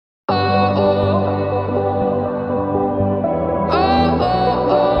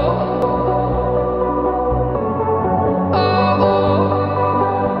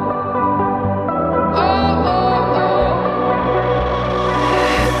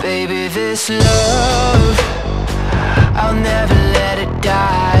this love, I'll never let it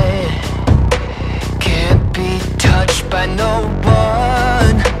die. Can't be touched by no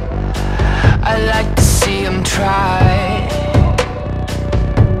one. I like to see him try.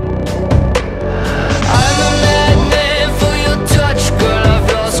 I'm a madman for your touch, girl, I've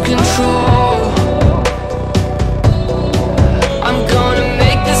lost control. I'm gonna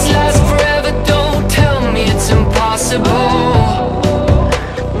make this last forever, don't tell me it's impossible.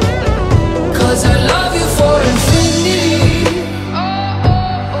 Cause I love you for infinity.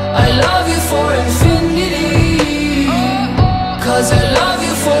 I love you for infinity. Cause I love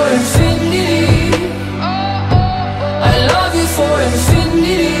you for infinity. I love you for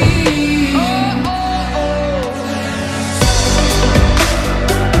infinity.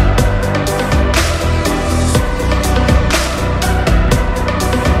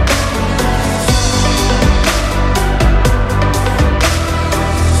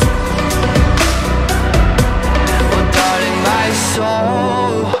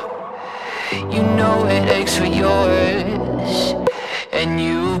 You know it aches for yours, and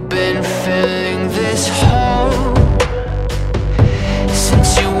you've been filling this hole since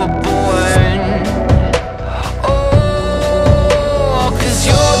you were born. Oh, 'cause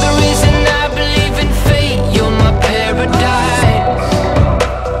you're the reason I believe in fate. You're my paradise,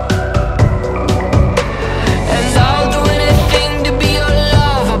 and I'll do anything to be your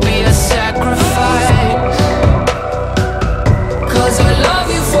love. I'll be a sacrifice. 'Cause I love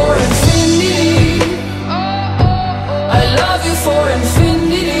you for infinity. I love you for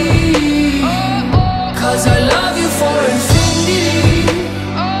infinity. 'Cause I love you for infinity.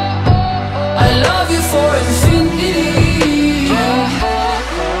 I love you for infinity.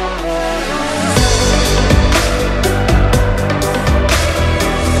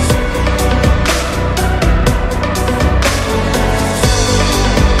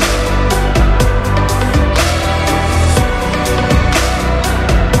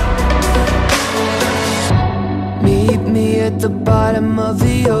 Meet me at the bottom of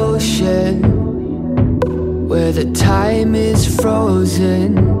the ocean, where the time is frozen,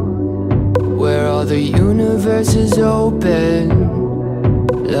 where all the universe is open.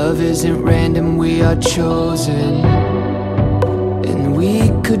 Love isn't random, we are chosen. And we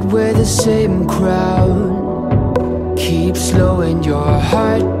could wear the same crown. Keep slowing your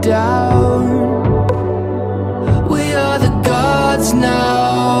heart down. We are the gods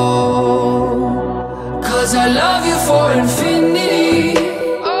now. 'Cause I love you for infinity.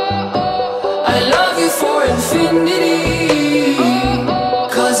 I love you for infinity.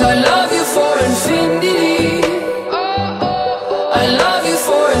 'Cause I love you for infinity. I love you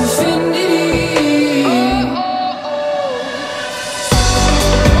for infinity.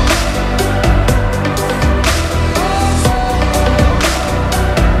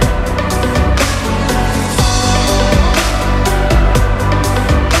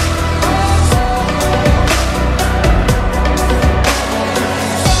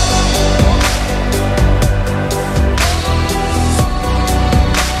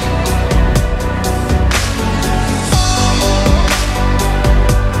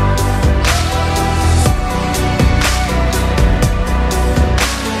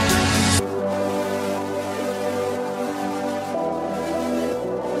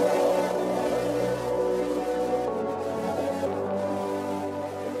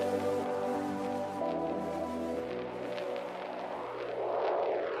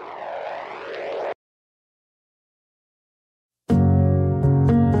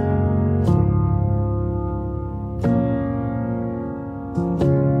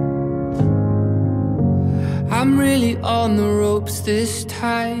 I'm really on the ropes this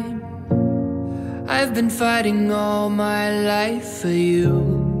time. I've been fighting all my life for you.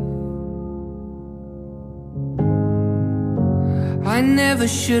 I never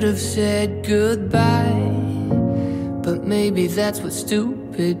should have said goodbye, but maybe that's what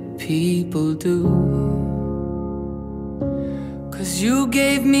stupid people do. 'Cause you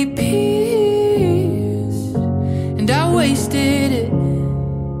gave me peace, and I wasted it.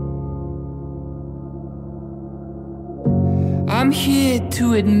 I'm here to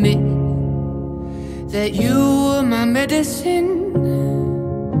admit that you were my medicine.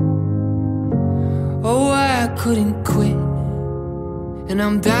 Oh, I couldn't quit, and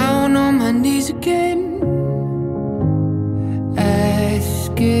I'm down on my knees again,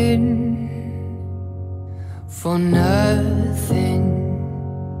 asking for nothing.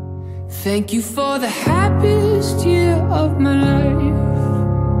 Thank you for the happiest year of my life.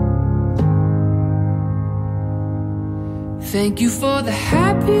 Thank you for the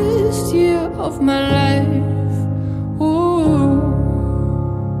happiest year of my life. Ooh.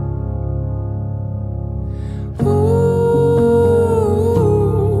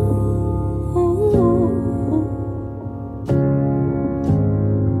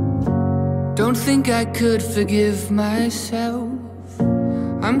 think I could forgive myself.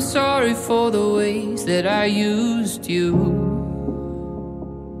 I'm sorry for the ways that I used you,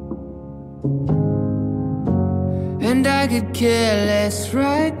 and I could care less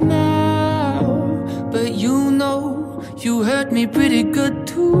right now. But you know, you hurt me pretty good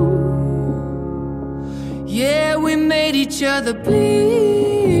too. Yeah, we made each other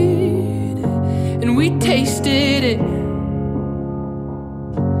bleed, and we tasted it.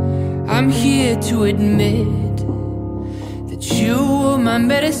 I'm here to admit that you were my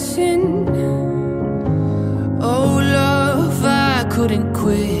medicine. Oh love, I couldn't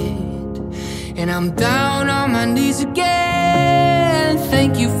quit, and I'm down on my knees again.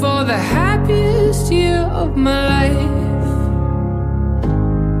 Thank you for the happiest year of my life.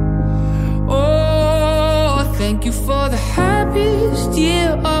 Oh, thank you for the happiest year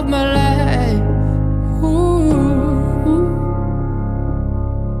of my life. Ooh.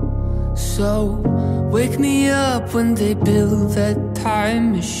 So wake me up when they build that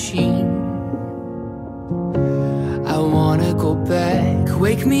time machine. I wanna go back.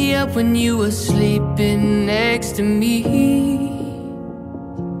 Wake me up when you were sleeping next to me,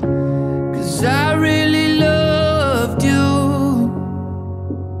 'cause I really loved you.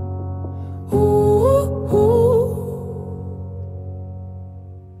 Ooh, ooh.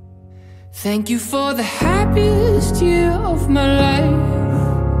 Thank you for the happiest year of my life.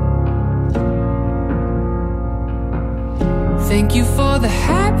 Thank you for the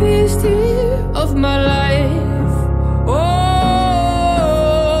happiest year of my life. Oh,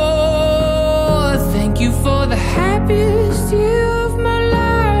 thank you for the happiest year of my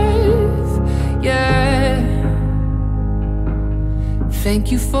life. Yeah. Thank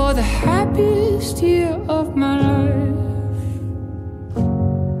you for the happiest year of my life.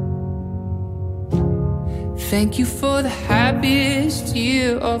 Thank you for the happiest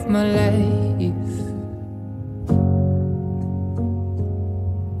year of my life.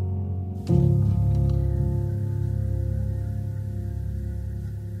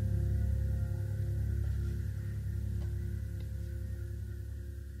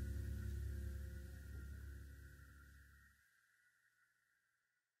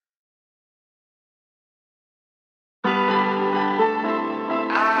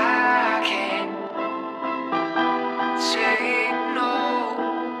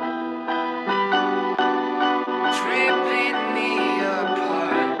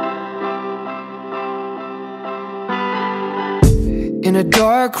 In a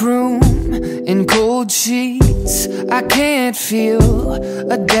dark room, in cold sheets, I can't feel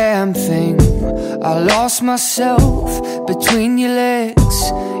a damn thing. I lost myself between your legs.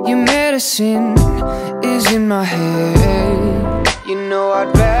 Your medicine is in my head. You know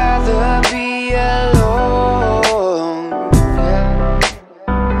I'd rather be alone, yeah.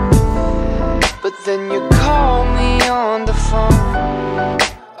 But then you call me on the phone.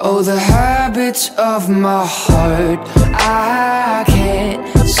 Oh, the habits of my heart, I can't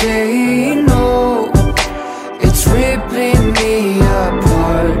say no. It's ripping me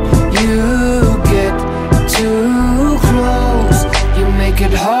apart. You get too close. You make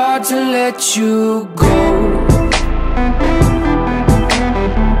it hard to let you go.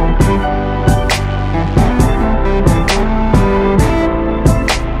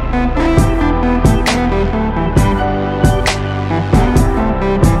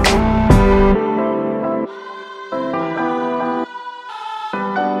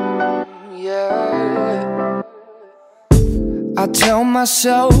 I tell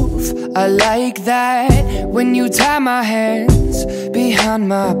myself I like that when you tie my hands behind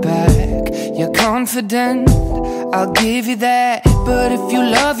my back. You're confident, I'll give you that. But if you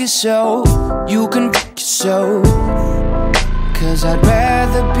love yourself, you can pick yourself. 'Cause I'd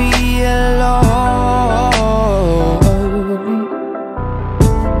rather be alone.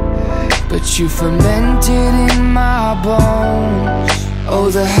 But you fermented in my bones. Oh,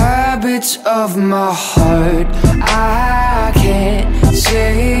 the habits of my heart, I can't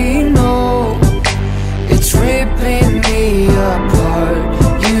say no. It's ripping me apart.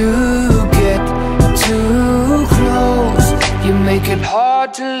 You get too close. You make it hard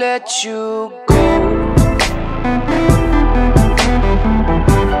to let you go.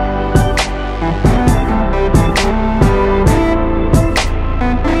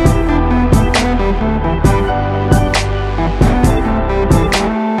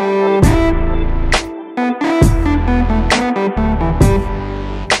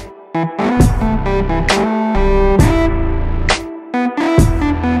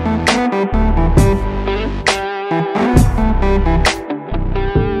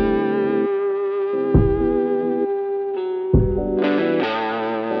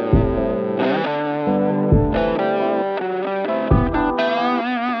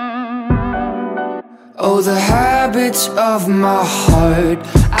 Oh, the habits of my heart,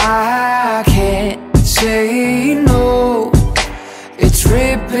 I can't say no. It's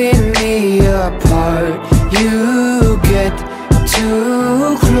ripping me apart. You get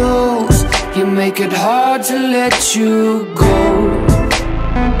too close, you make it hard to let you go.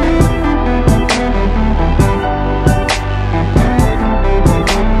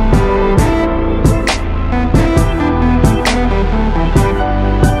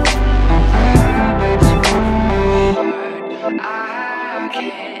 I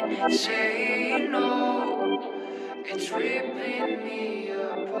can't say no. It's ripping me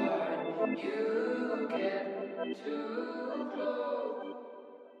apart. You get too close.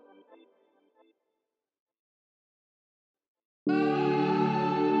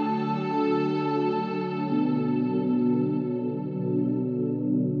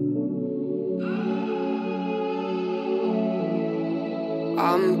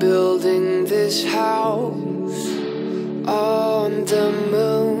 I'm building this house on the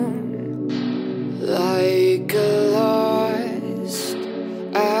moon, like a lost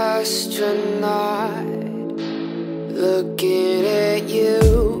astronaut, looking at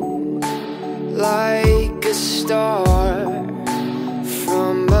you like a star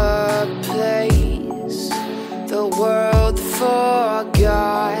from a place the world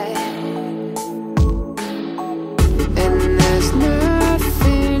forgot. And there's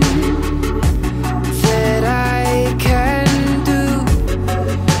nothing that I can do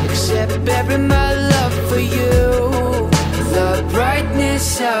except bury my love for you. The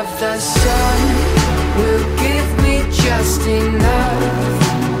brightness of the sun will give me just enough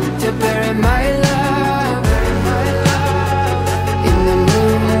to bury my love. In the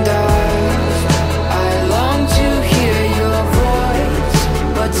moon dust, I long to hear your voice,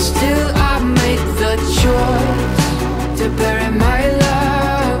 but still I make the choice to bury my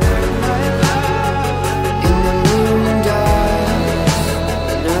love. In the moon dust,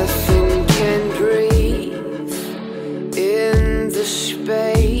 nothing can breathe in the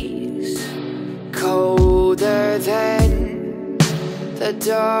space colder than the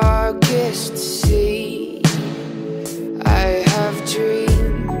darkest sea. I have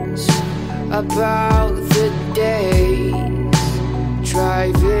dreams about the days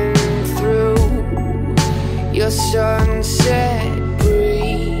driving through your sunset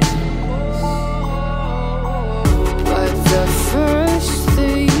breeze. But the first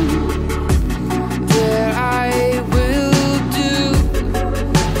thing that I will do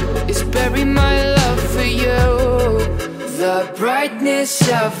is bury my love for you. The brightness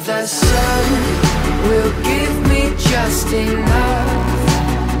of the sun will give me just enough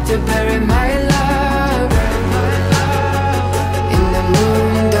to bury my love. In the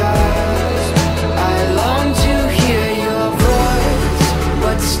moon dust, I long to hear your voice,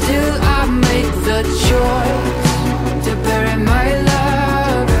 but still I make the choice to bury my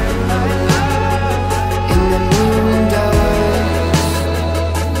love. In the moon dust,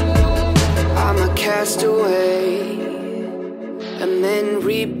 I'm a castaway, and men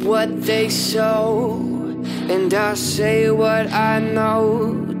reap what they sow, and I say what I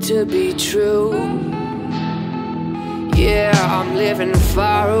know to be true. Yeah, I'm living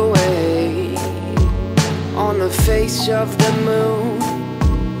far away on the face of the moon.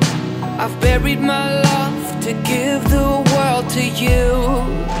 I've buried my love to give the world to you.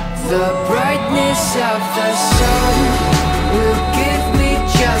 The brightness of the sun will give me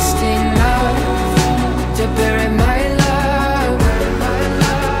just enough to bury my love.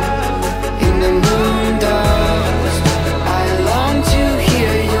 In the moon dust, I long to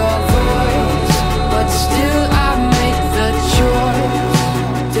hear your voice, but still I make the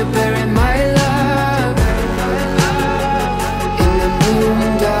choice to bury my love. In the moon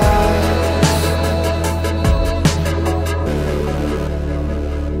dust,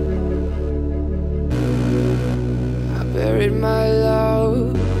 I buried my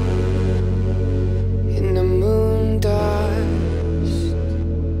love in the moon dust.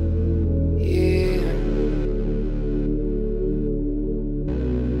 Yeah.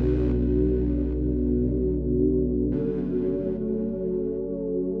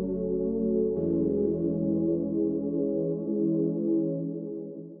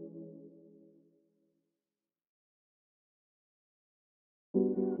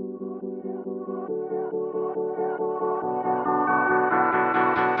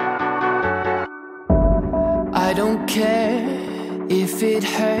 I don't care if it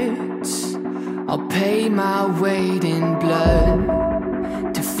hurts, I'll pay my weight in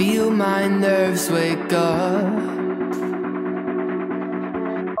blood to feel my nerves wake up.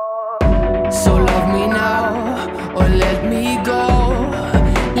 So love me now or let me go.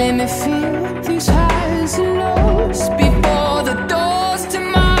 Let me feel these highs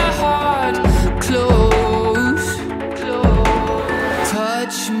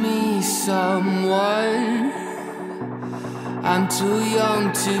too young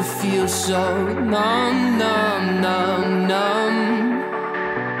to feel so numb, numb, numb, numb.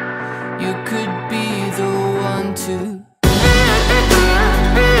 You could be the one to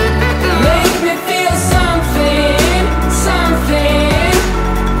make me feel something, something.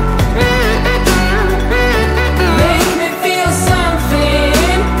 Make me feel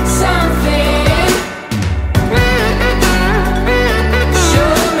something, something.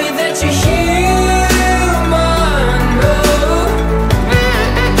 Show me that you're human, oh.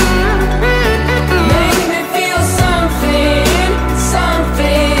 Make me feel something,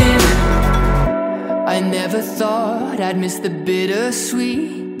 something. I never thought I'd miss the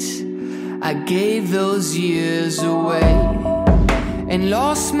bittersweet. I gave those years away and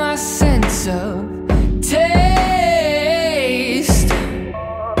lost my sense of taste.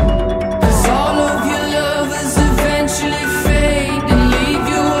 'Cause all of your lovers eventually fade and leave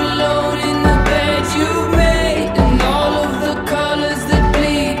you alone in the bed you made. And all of the colors that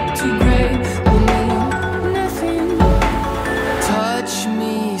bleed to gray will mean nothing. Touch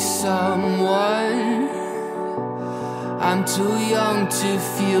me, someone. I'm too young to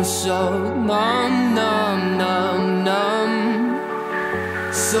feel so numb, numb, numb, numb.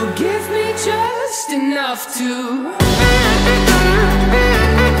 So give me just enough to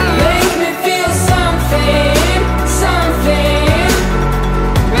make me feel something, something.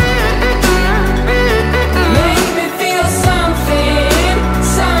 Make me feel something,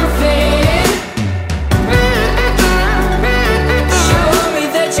 something. Show me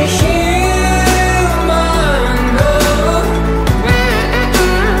that you're human, oh.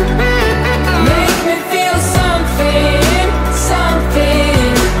 Make me feel something,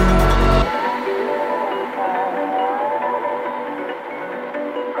 something.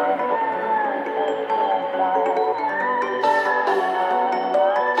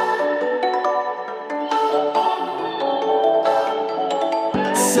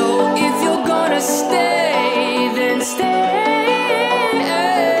 So if you're gonna stay, then stay.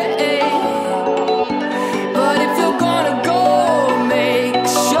 But if you're gonna go, make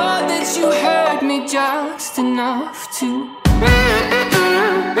sure that you heard me just enough to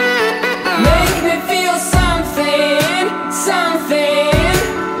make me feel something, something.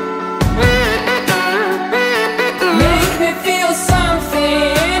 Make me feel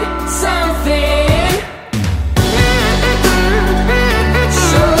something, something.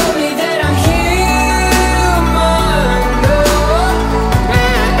 Show me that I'm human, oh.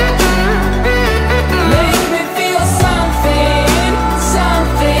 Make me feel something,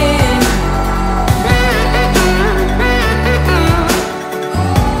 something.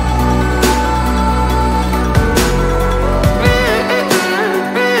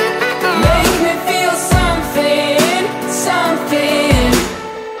 Make me feel something, something.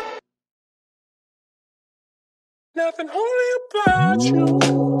 Nothing holy about you.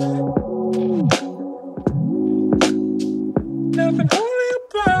 Nothing holy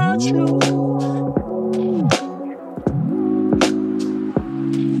about you.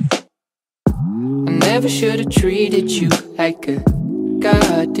 I never should have treated you like a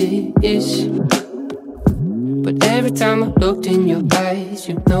goddess. But every time I looked in your eyes,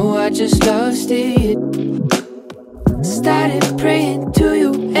 you know I just lost it. Started praying to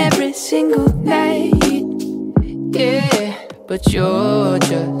you every single night. Yeah, but you're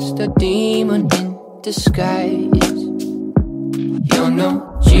just a demon in disguise. You're no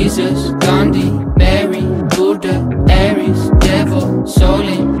Jesus, Gandhi, Mary, Buddha, Aries, devil, soul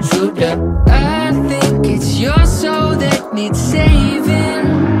intruder. I think it's your soul that needs saving.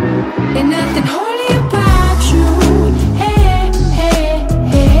 Ain't nothing holy about you. Hey, hey,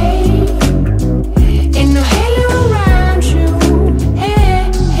 hey. Ain't no halo around you. Hey,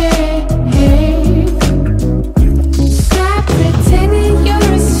 hey, hey. Stop pretending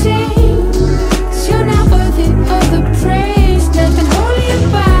you're a saint, 'cause you're not worthy of the praise. Nothing holy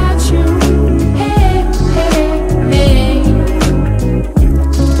about you. Hey, hey, hey.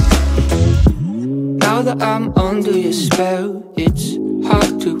 Now that I'm under your spell, it's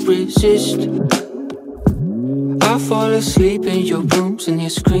hard to resist. I fall asleep in your rooms and hear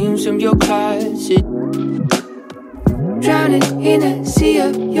screams from your closet. Drowning in a sea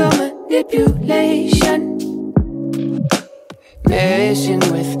of your manipulation. Messing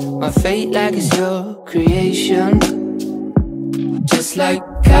with my fate like it's your creation. Just like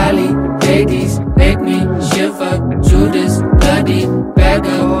Kali, Hades, make me shiver. Judas, bloody bag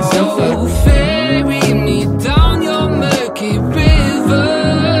of silver. Ferry me down your murky river.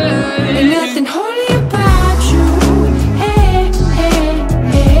 Ain't nothing holy about you. Hey, hey,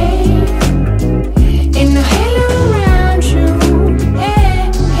 hey. Ain't no halo around you. Hey,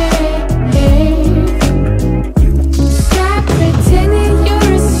 hey, hey. Stop pretending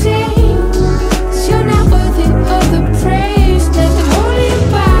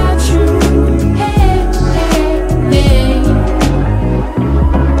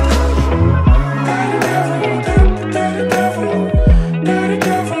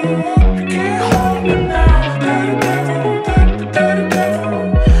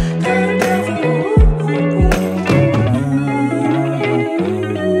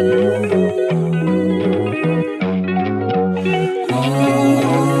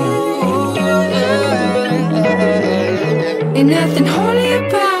Ain't nothing holy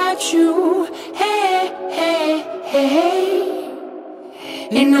about you. Hey, hey, hey, hey.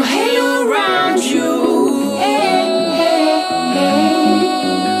 Ain't no halo around you. Hey, hey, hey.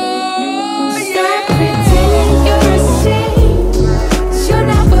 Stop pretending you're a saint, 'cause you're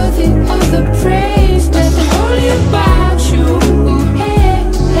not worthy of the praise. Nothing holy about you. Hey,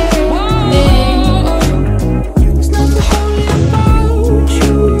 hey, hey. There's nothing holy about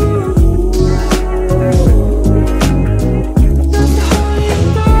you.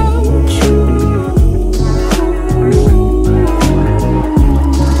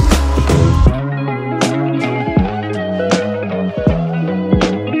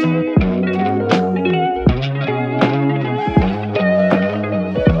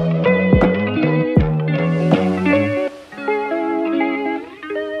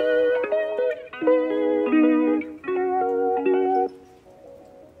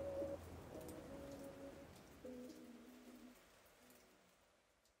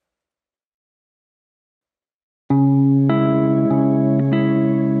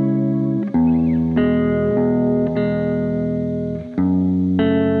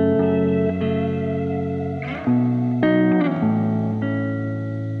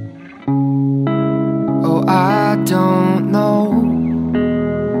 Oh, I don't know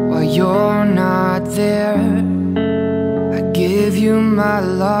why you're not there. I give you my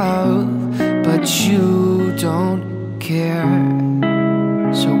love, but you don't care.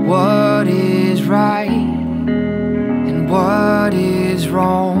 So what is right and what is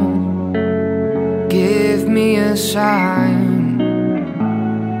wrong? Give me a sign.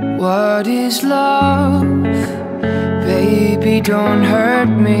 What is love? Baby, don't hurt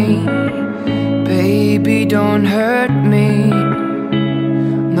me. Baby, don't hurt me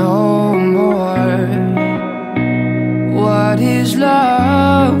no more. What is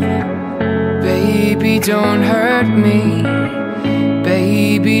love? Baby, don't hurt me.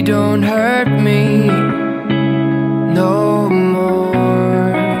 Baby, don't hurt me no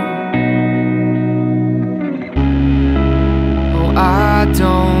more. Oh, I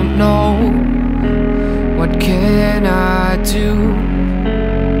don't know. What can I do?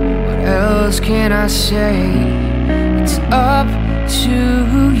 What else can I say? It's up to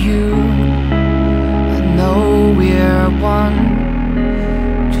you. I know we're one,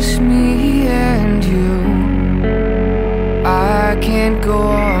 just me and you. I can't go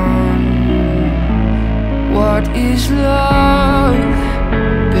on. What is love?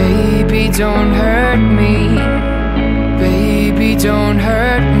 Baby, don't hurt me. Baby, don't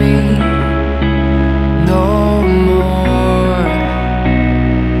hurt me no more.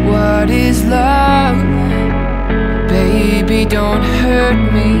 What is love? Baby, don't hurt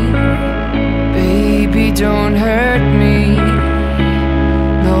me. Baby, don't hurt me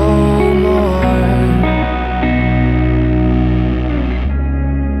no more.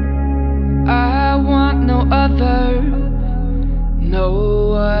 I want no other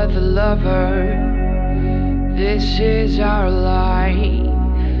lover. This is our life,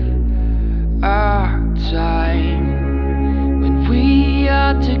 our time. When we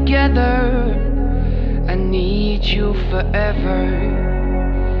are together, I need you forever.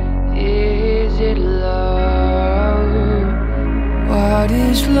 Is it love? What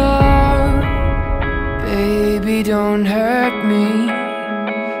is love? Baby, don't hurt me.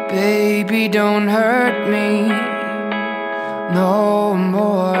 Baby, don't hurt me no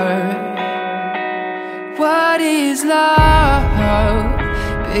more. What is love?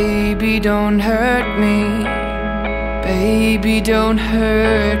 Baby, don't hurt me. Baby, don't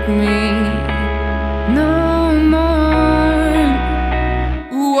hurt me no more.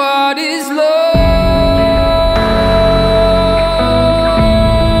 What is love?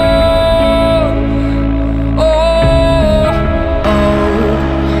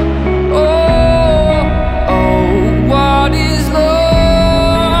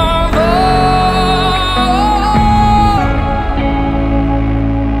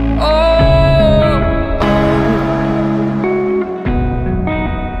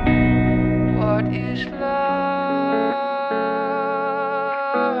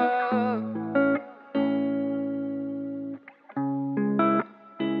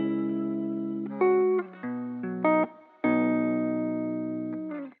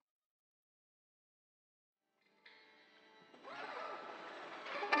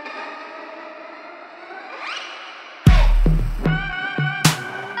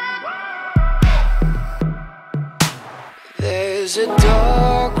 There's a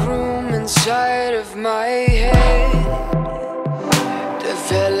dark room inside of my head,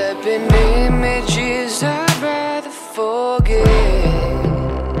 developing images I'd rather forget.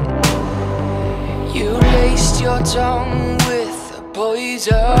 your tongue with a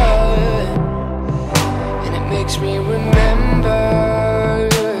poison, and it makes me remember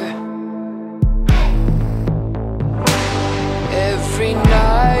every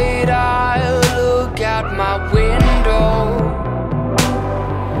night I look out my window,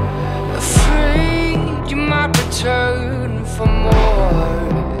 afraid you might return for more.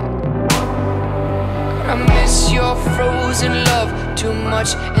 I miss your frozen love too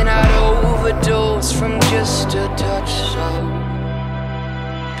much, and I'd overdose from just a touch. So,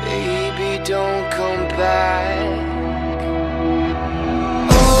 baby, don't come back.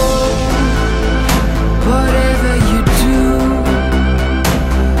 Oh, whatever you do,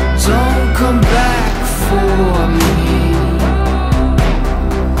 don't come back for me.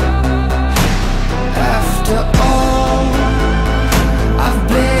 After all I've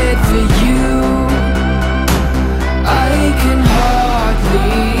bled for you, I can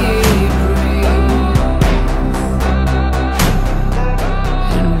hardly breathe.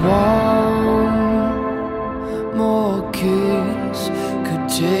 And one more kiss could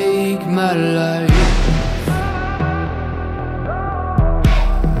take my life.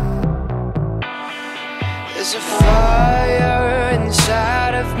 There's a fire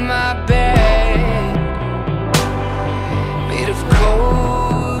inside of my bed, made of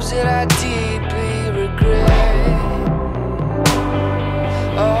coals that I deeply regret.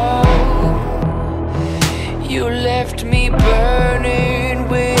 Oh, you left me burning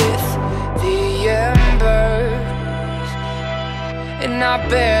with the embers, and I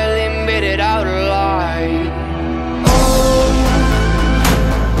barely made it out alive. Oh,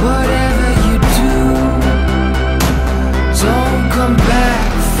 whatever you do, don't come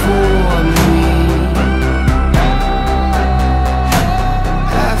back for me.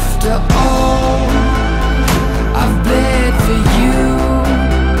 After all I've bled for you,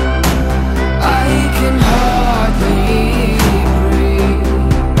 I can hardly breathe.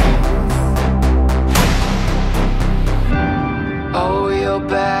 Oh, you're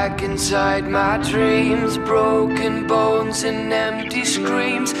back inside my dreams, broken bones and empty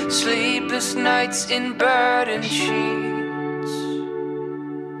screams, sleepless nights in burdened sheets.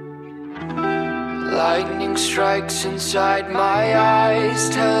 Lightning strikes inside my eyes.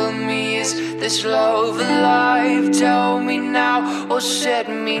 Tell me, is this love alive? Tell me now, or set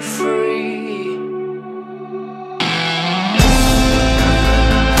me free.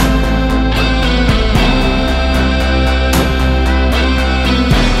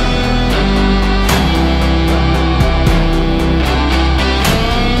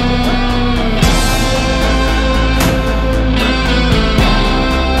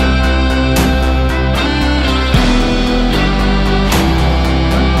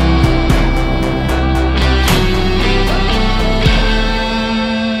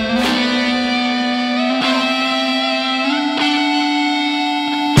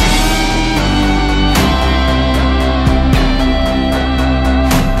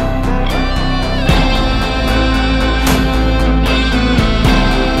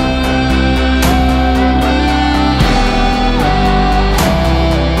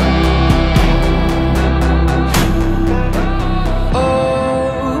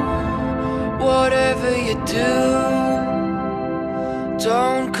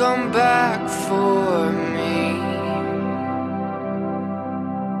 Don't come back for me.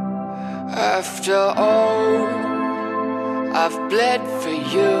 After all I've bled for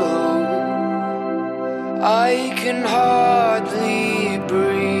you, I can hardly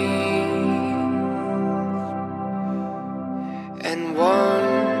breathe. And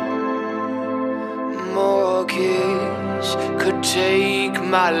one more kiss could take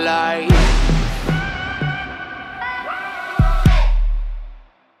my life.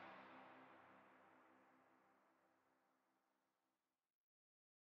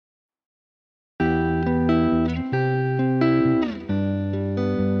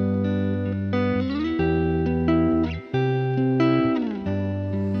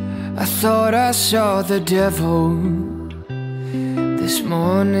 I thought I saw the devil this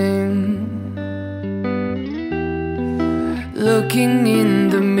morning, looking in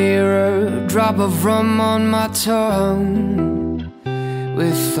the mirror, drop of rum on my tongue,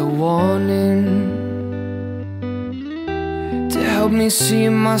 with a warning to help me see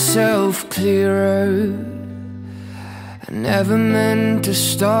myself clearer. I never meant to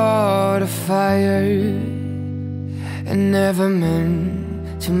start a fire, I never meant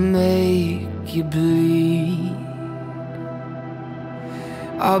to make you bleed.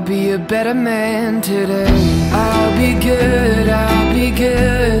 I'll be a better man today. I'll be good, I'll be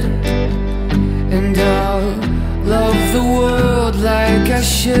good, and I'll love the world like I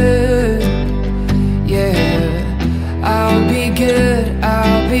should. Yeah,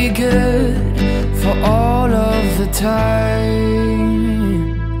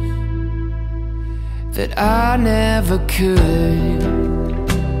 times that I never could.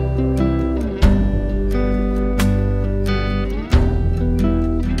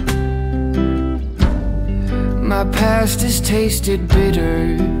 My past has tasted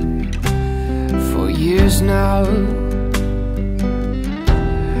bitter for years now,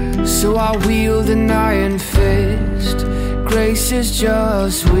 so I wield an iron fist. Grace is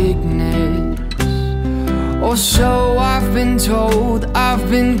just weakness, or so I've been told. I've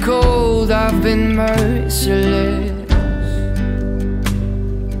been cold, I've been merciless,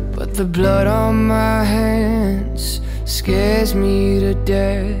 but the blood on my hands scares me to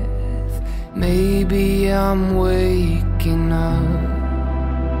death. Maybe I'm waking up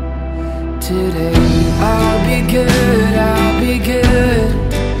today. I'll be good, I'll be good,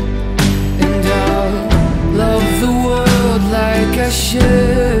 and I'll love the world like I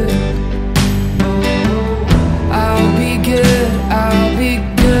should. I'll be good, I'll be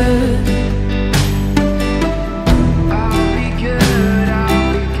good, I'll be good, I'll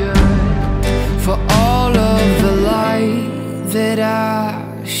be good, for all of the light that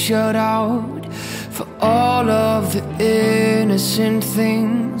I shut out, for all of the innocent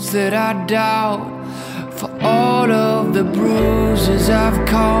things that I doubt, for all of the bruises I've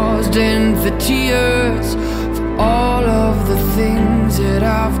caused and the tears, for all of the things that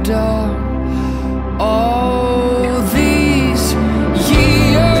I've done all these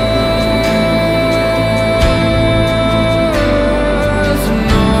years.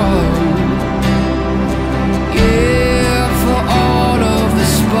 No, yeah, for all of the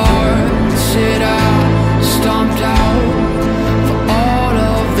sparks that I stomped out, for all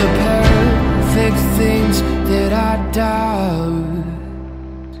of the perfect things that I doubt.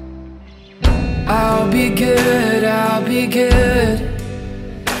 I'll be good, I'll be good,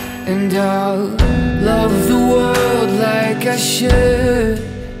 and I'll love the world like I should.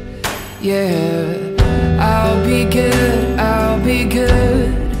 Yeah, I'll be good, I'll be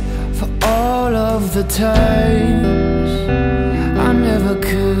good, for all of the times I never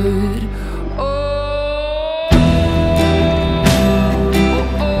could.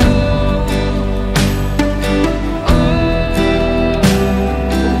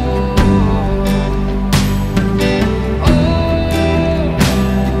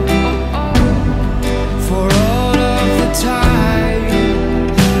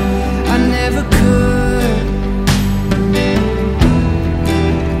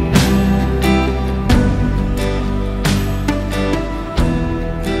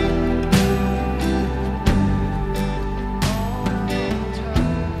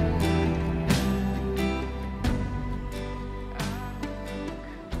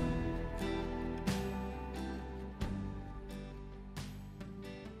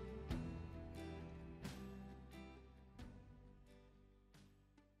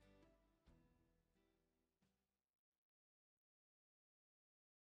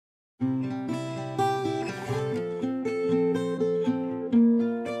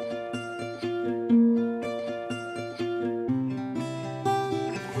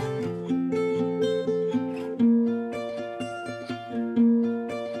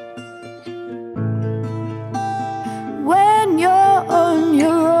 When you're on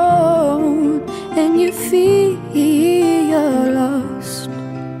your own and you feel lost,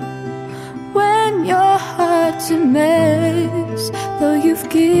 when your heart's a mess, though you've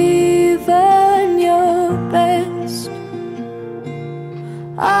given your best,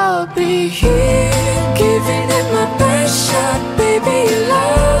 I'll be here giving it my best shot. Baby, your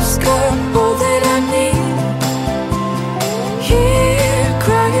love's got all that I need. Here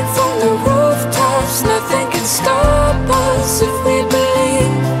crying from the rooftops, nothing can stop us if we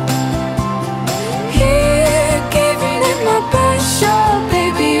believe. Here giving it my best shot.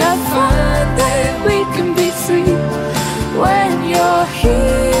 Baby, I find that we can be free when you're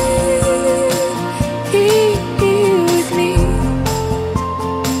here with me.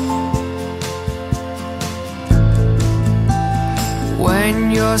 When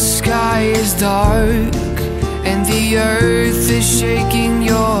your sky is dark and the earth is shaking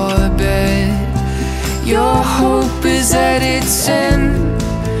your bed, your hope is at its end.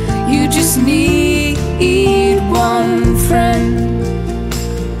 You just need one friend.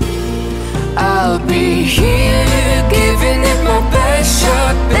 I'll be here giving it my best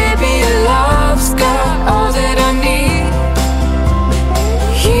shot. Baby, your love's got all that I need.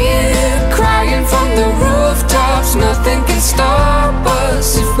 Here crying from the rooftops, nothing can stop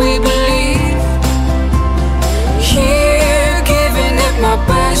us if we believe. Here giving it my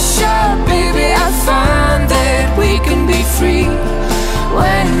best shot. Baby, I find that we can be free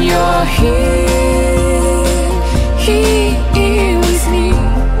when you're here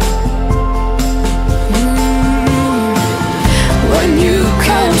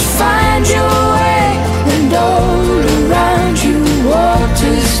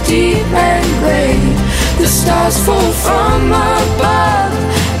the stars fall from above,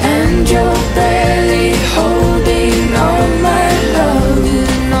 and you're barely holding all my love.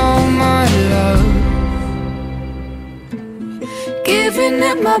 All my love. Giving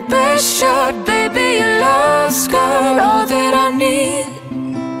it my best shot, baby, your love's got all that I need.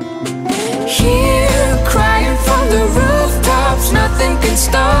 Here, crying from the rooftops, nothing can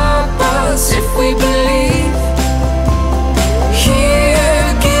stop us if we believe. Here,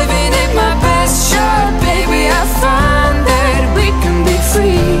 giving it my best shot, baby, I find that we can be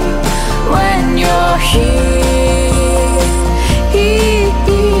free when you're here, here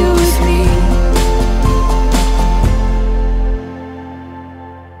with me.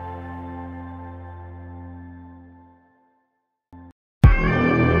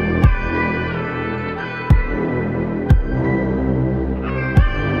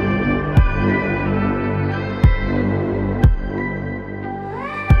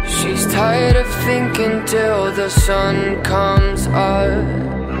 She's tired of thinking till the sun comes up.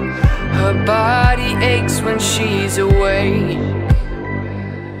 Her body aches when she's away.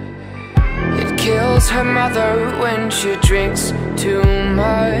 It kills her mother when she drinks too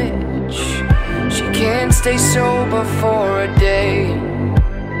much. She can't stay sober for a day.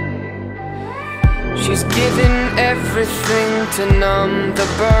 She's given everything to numb the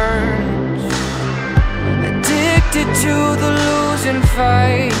burns, addicted to the losing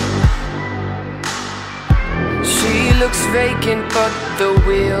fight. She looks vacant, but the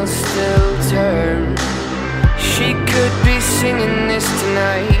wheels still turn. She could be singing this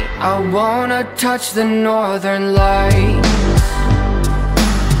tonight. I wanna touch the northern lights.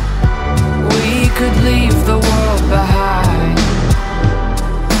 We could leave the world behind.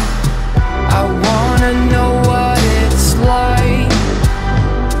 I wanna know what it's like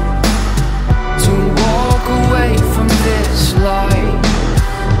to walk away from this life.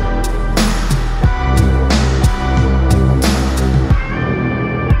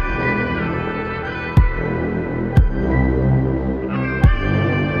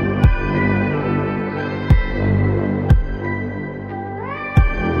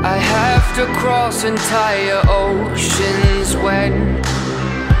 I have to cross entire oceans when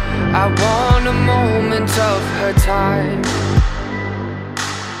I want a moment of her time.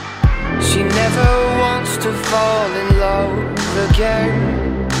 She never wants to fall in love again,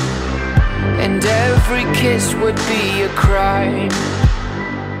 and every kiss would be a crime.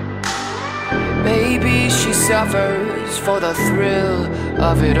 Maybe she suffers for the thrill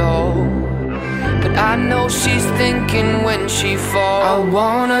of it all, but I know she's thinking when she falls. I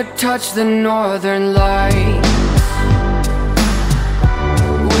wanna touch the northern lights.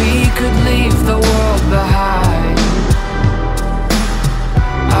 We could leave the world behind.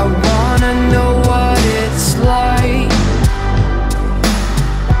 I wanna know what it's like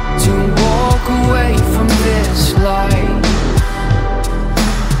to walk away from this life.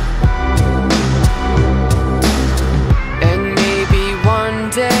 And maybe one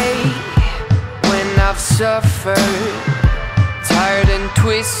day when I've suffered, tired and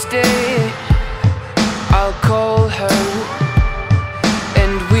twisted, I'll call her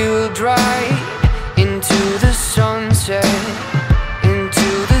and we'll drive into the sunset, into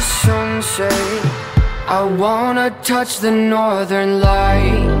the sunset. I wanna touch the northern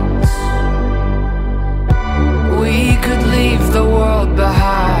lights. We could leave the world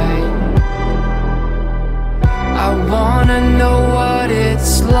behind. I wanna know what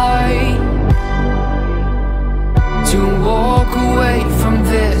it's like to walk away from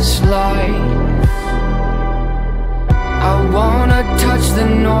this life. I wanna touch the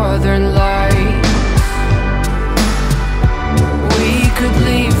northern light. We could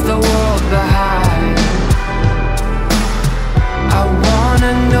leave the world behind. I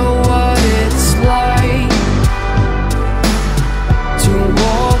wanna know what it's like to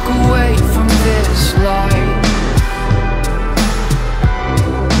walk away from this life.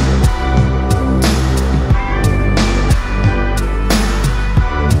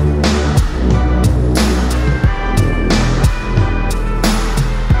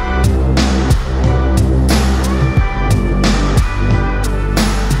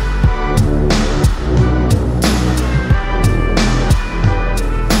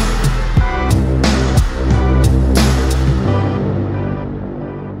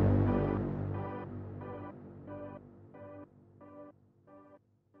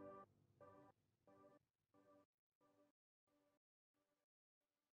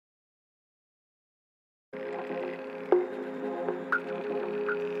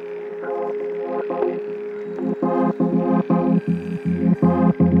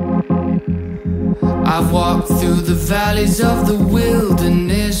 I've walked through the valleys of the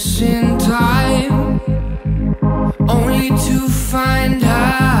wilderness in time. need to find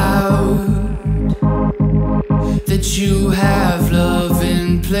out that you have love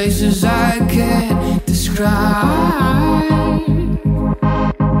in places I can't describe.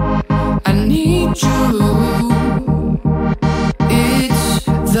 I need you. It's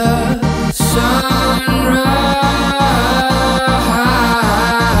the sunrise.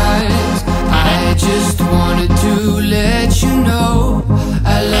 I just wanted to let you know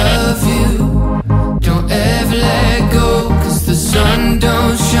I love you. Don't ever let go, 'cause the sun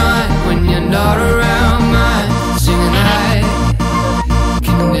don't shine when you're not around. Mine singing I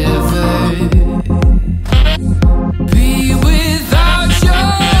can never be without you.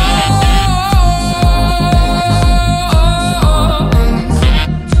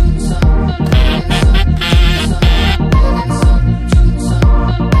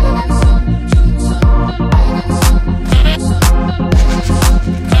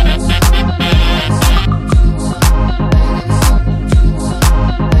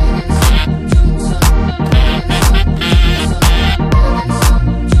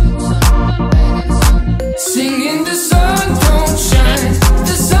 Singing the sun don't shine,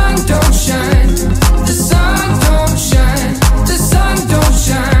 the sun don't shine, the sun don't shine, the sun don't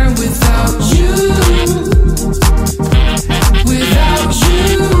shine without you, without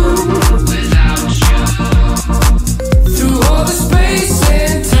you, without you. Through all the space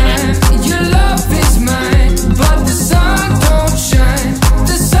and time, your love is mine. But the sun don't shine,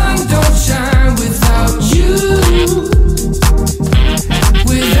 the sun don't shine without you,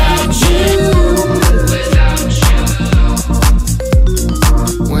 without you.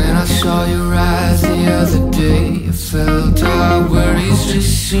 When I saw your eyes the other day, I felt our worries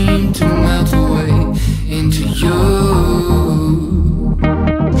just seemed to melt away into you,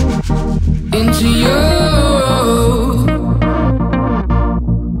 into you.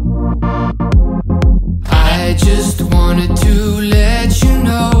 I just wanted to let you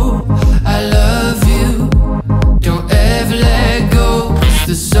know I love you. Don't ever let go, 'cause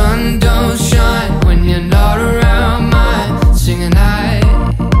the sun don't shine when you're not around. Mine singing I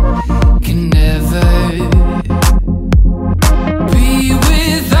can never be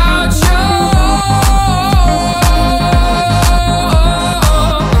without you.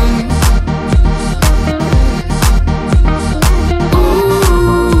 Ooh.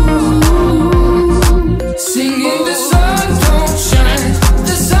 Singing the sun don't shine,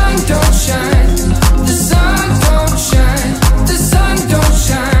 the sun don't shine, the sun don't shine, the sun don't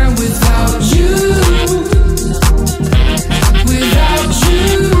shine without you, without you,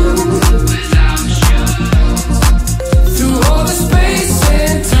 without you. Through all the space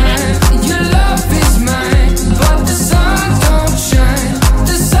and time, your love is mine. But the sun don't shine,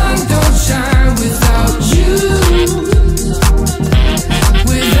 the sun don't shine without you,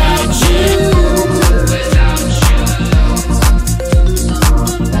 without you, without you.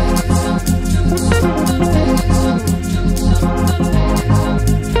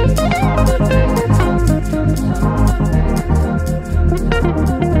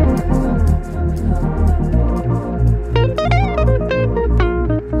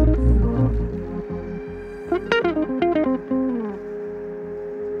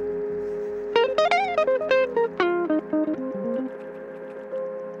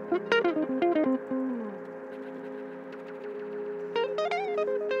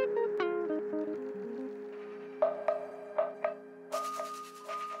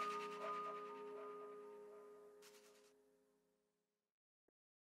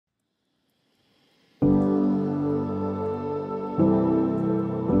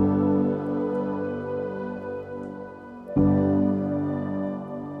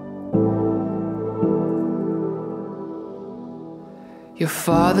 Your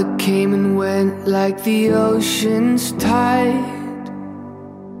father came and went like the ocean's tide,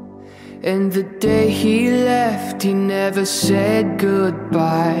 and the day he left, he never said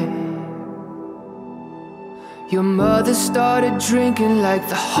goodbye. Your mother started drinking like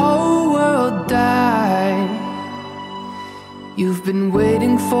the whole world died. You've been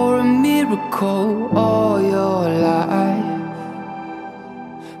waiting for a miracle all your life,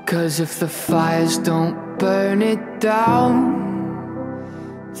 'cause if the fires don't burn it down,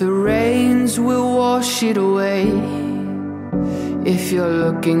 the rains will wash it away. If you're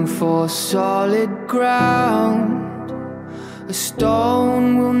looking for solid ground, a stone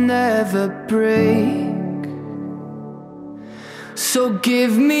will never break. So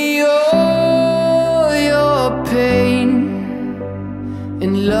give me all your pain,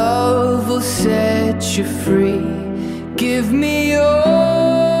 and love will set you free. Give me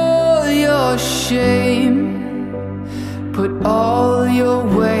all your shame, put all your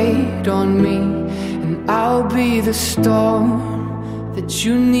weight on me, and I'll be the storm that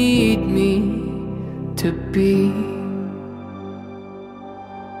you need me to be.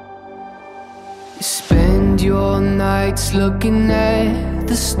 You spend your nights looking at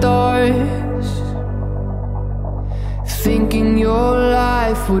the stars, thinking your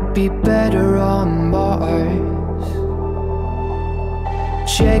life would be better on Mars.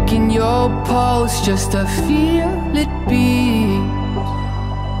 Checking your pulse just to feel it beat,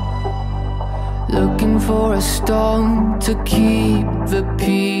 looking for a storm to keep the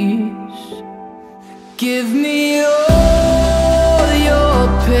peace. Give me all your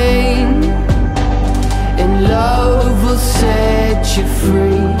pain, and love will set you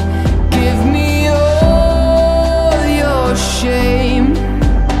free. Give me all your shame,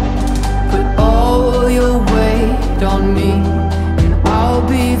 put all your weight on me, and I'll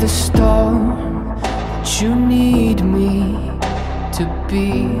be the storm that you need me to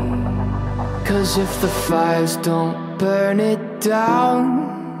be. 'Cause if the fires don't burn it down,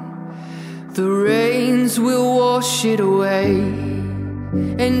 the rains will wash it away.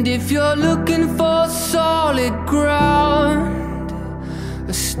 And if you're looking for solid ground,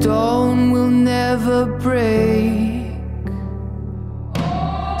 a stone will never break.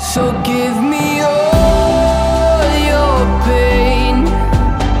 So give me all your pain,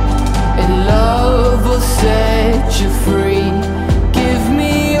 and love will set you free. Give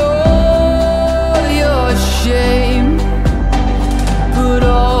me all your shame, put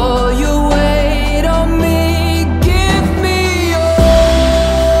all your weight on me. Give me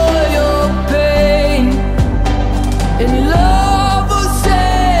all your pain, and love will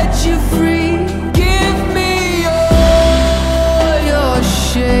set you free. Give me all your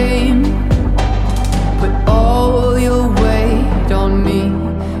shame, put all your weight on me,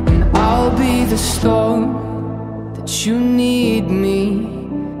 and I'll be the storm that you need me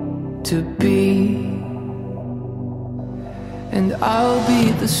to be. And I'll be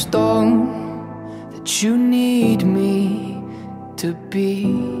the storm that you need me to be.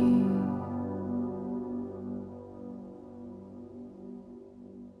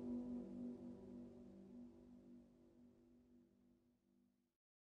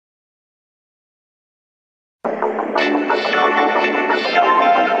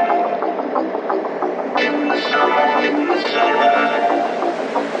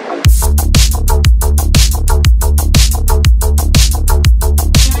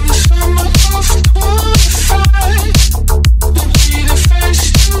 Summer of 25, you'll be the first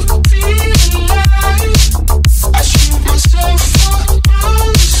to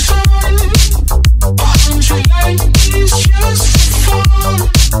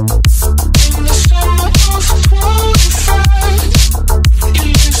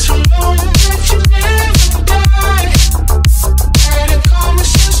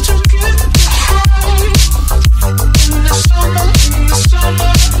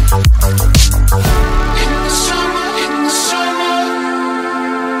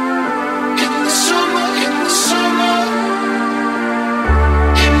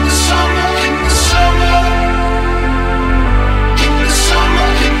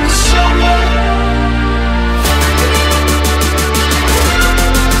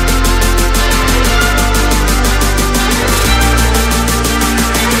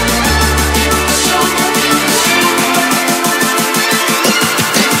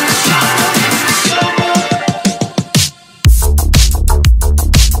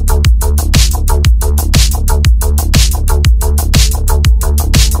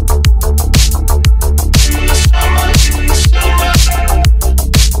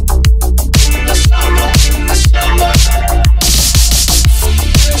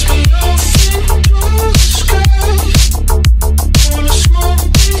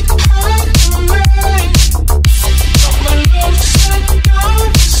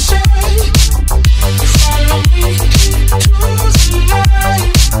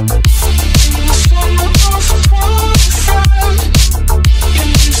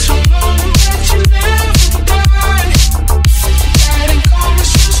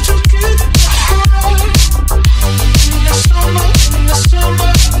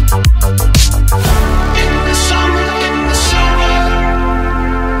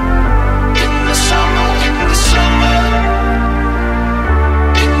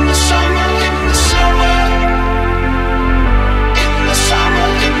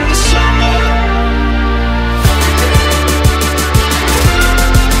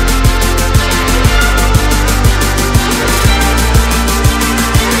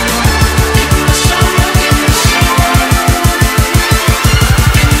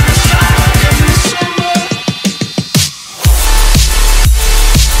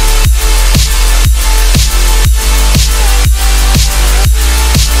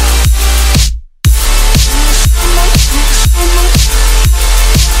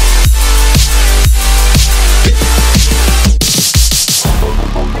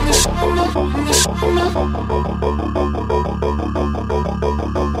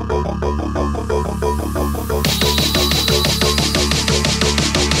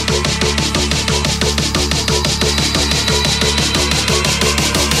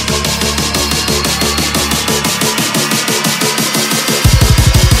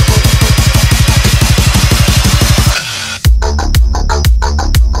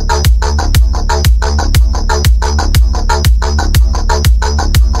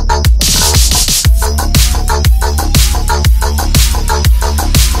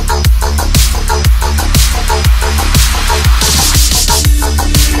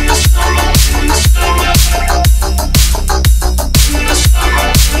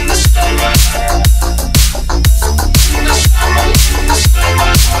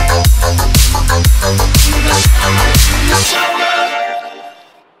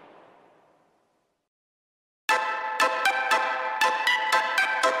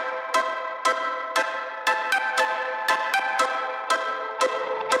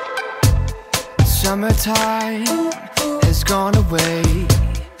Summertime has gone away.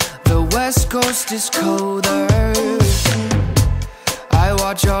 The West Coast is colder. I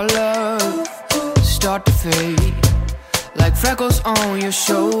watch our love start to fade, like freckles on your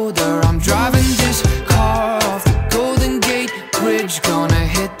shoulder. I'm driving this car off the Golden Gate Bridge, gonna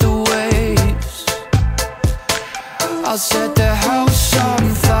hit the waves. I'll set the house on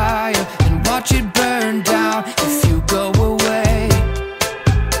fire and watch it burn down if you go away.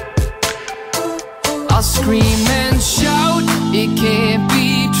 I'll scream and shout, it can't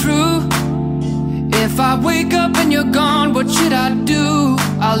be true. If I wake up and you're gone, what should I do?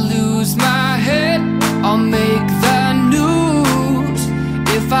 I'll lose my head, I'll make the news.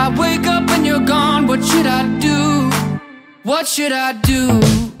 If I wake up and you're gone, what should I do? What should I do?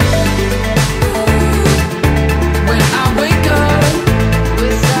 When I wake up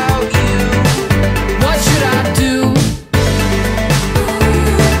without you, what should I do?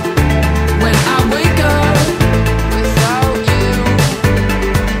 When I wake up without you.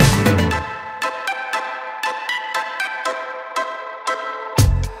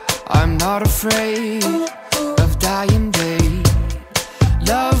 I'm not afraid of dying, babe.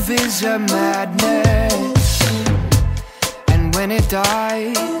 Love is a madness, and when it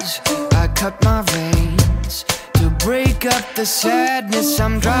dies, I cut my veins to break up the sadness.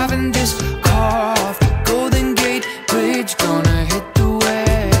 I'm driving this car off the Golden Gate Bridge, gonna hit the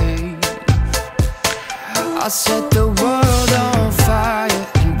wave. I'll set the world on fire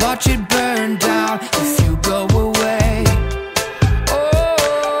and watch it burn down if you go away.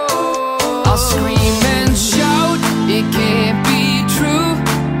 Oh, I'll scream and shout, it can't be true.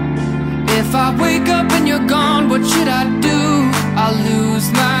 If I wake up and you're gone, what should I do? I'll lose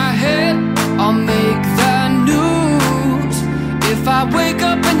my head, I'll make the news. If I wake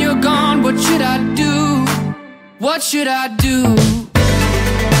up and you're gone, what should I do? What should I do?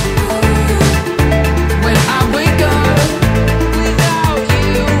 When I wake up without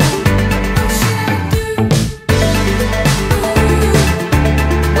you, what should I do?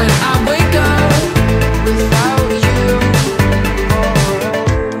 When I wake up without you. Oh,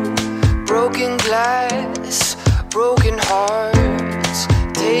 broken glass, broken hearts,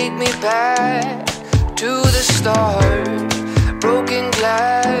 take me back to the start. Broken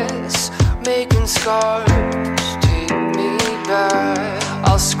glass, making scars, take me back.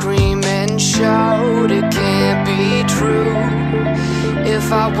 I'll scream and shout, it can't be true.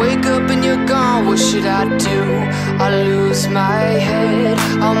 If I wake up and you're gone, what should I do? I'll lose my head,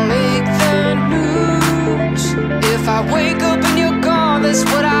 I'll make the news. If I wake up and you're gone, that's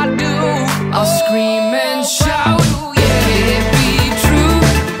what I do. I'll scream and shout, it can't be true.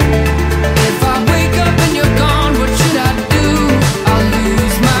 If I wake up and you're gone, what should I do? I'll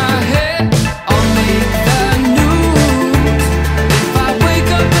lose my head, I'll make the news. If I wake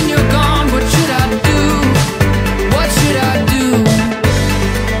up and you're gone, what should I do? What should I do?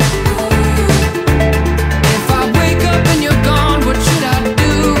 If I wake up and you're gone, what should I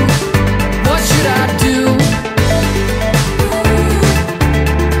do? What should I do?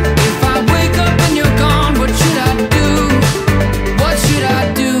 If I wake up and you're gone, what should I do? What should I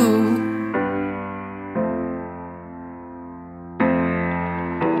do?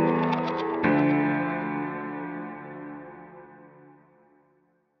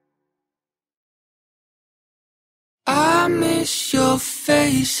 I miss your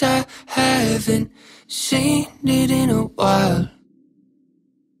face, I haven't seen it in a while.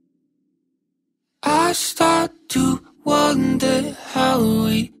 I start to wonder how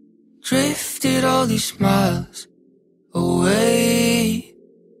we drifted all these miles away.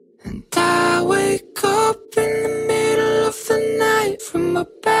 And I wake up in the middle of the night from a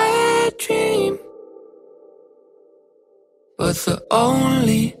bad dream, but the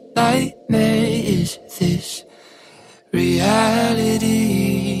only nightmare is this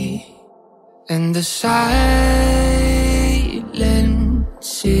reality. And the silence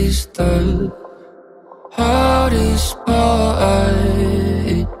is the hardest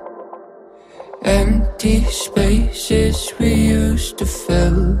part. Empty spaces we used to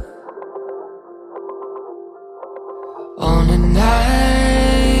fill on an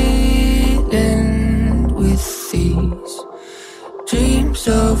island with these dreams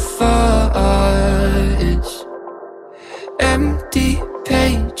of ours. Empty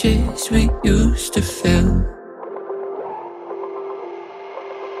pages we used to fill.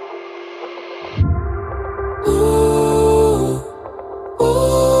 Ooh, ooh,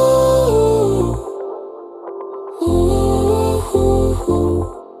 ooh, ooh.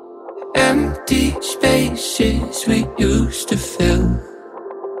 Empty spaces we used to fill.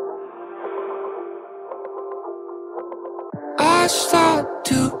 I start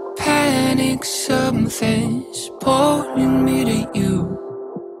to panic feeling something's pulling me to you.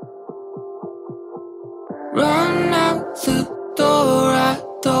 Run out the door, I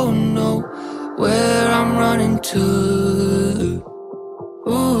don't know where I'm running to.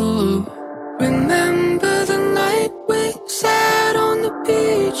 Ooh. Remember the night we sat on the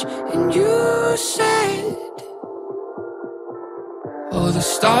beach and you said, oh, the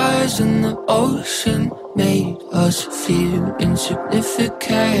stars in the ocean made us feel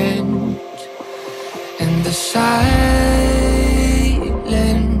insignificant. And the silence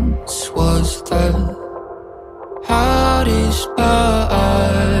was the hardest part.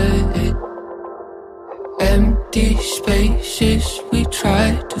 Empty spaces we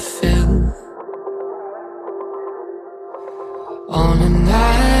tried to fill. On an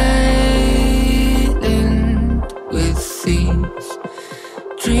island with these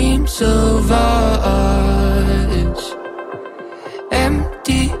dreams of ours.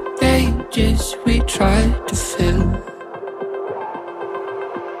 Empty pages we tried to fill.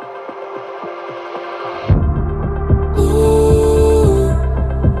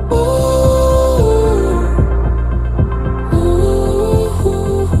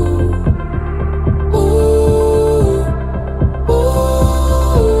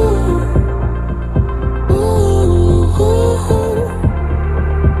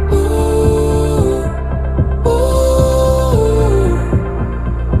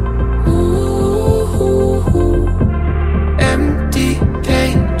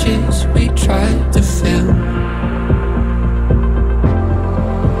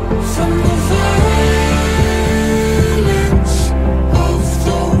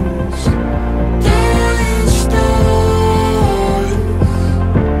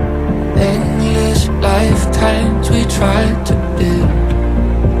 We tried to build.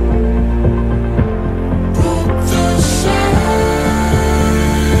 Broke the silence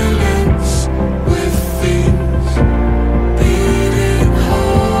with things beating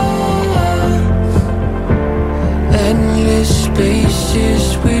hearts. Endless spaces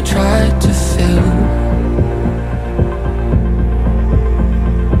we tried to fill.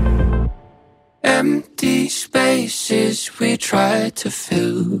 Empty spaces we tried to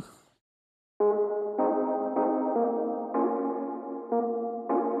fill.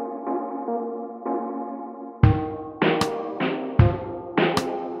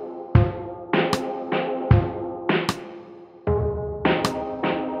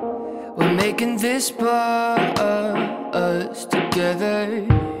 We're making this buzz together.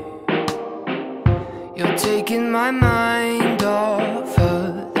 You're taking my mind off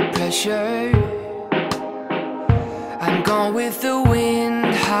of the pressure. I'm gone with the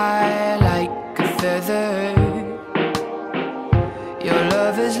wind, high like a feather. Your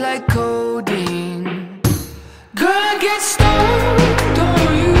love is like codeine. Girl, I get stoned on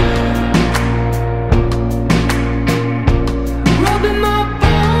you. Rubbing my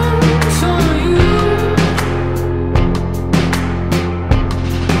on you.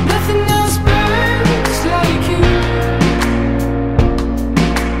 Nothing else burns like you.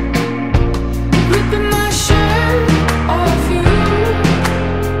 Ripping my shirt off you.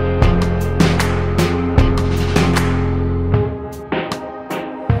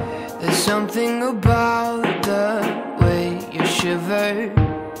 There's something about the way you shiver,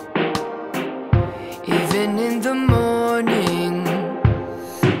 even in the morning.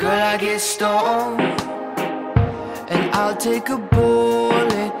 Girl, I get stoned, and I'll take a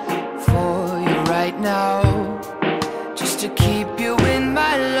bullet for you right now, just to keep you in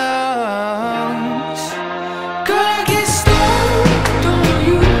my lungs. Girl, I get stoned on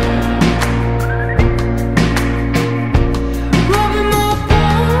you. Rubbing my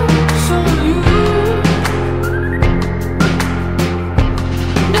bones on you.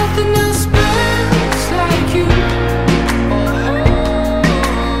 Nothing else burns like you.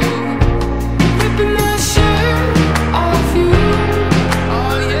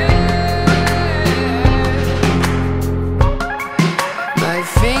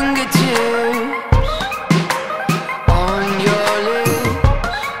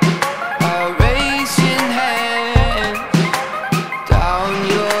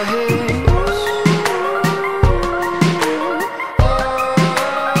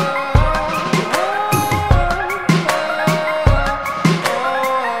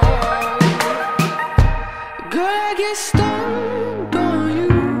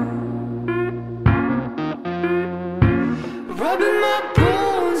 Rubbing my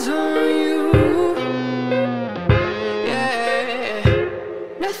bones on you. Yeah,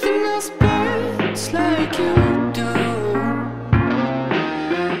 nothing else burns like you do.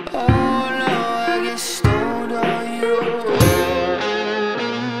 Oh no, I get stoned on you.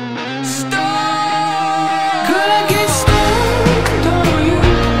 Stoned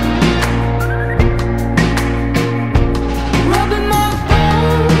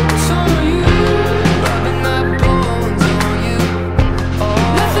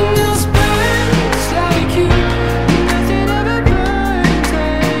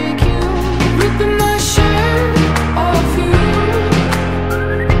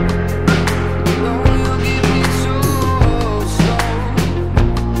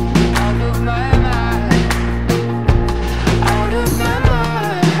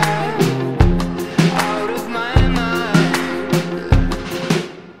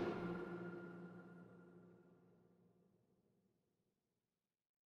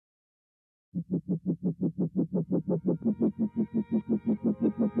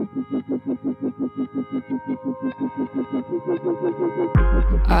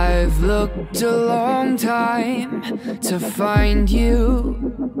I've looked a long time to find you.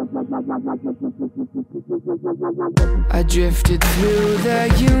 I drifted through the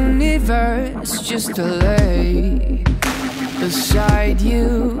universe just to lay beside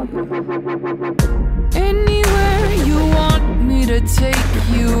you. Anywhere you want me to take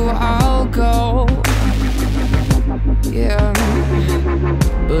you, I'll go. Yeah,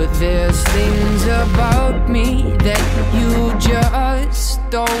 but there's things about me that you just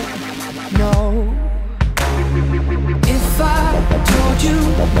don't know. If I told you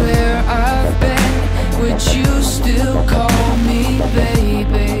where I've been, would you still call me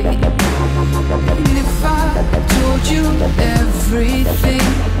baby? And if I told you everything,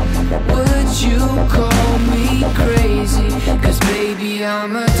 would you call me crazy? 'Cause baby,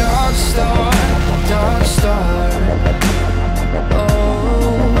 I'm a dark star, dark star.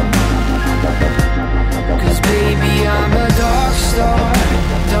 Oh, 'cause baby, I'm a dark star,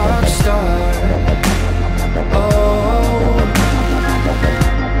 dark star. Oh,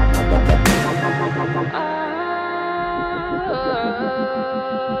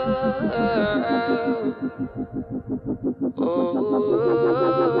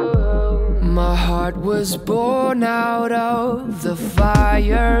 my heart was born out of the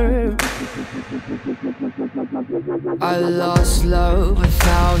fire. I lost love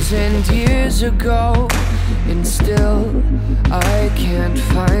 1,000 years ago, and still I can't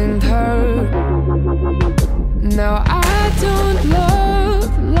find her. Now I don't love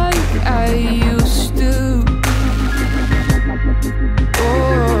like I used to.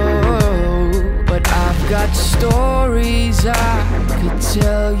 Oh, but I've got stories I could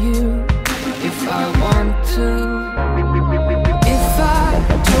tell you if I want to. If I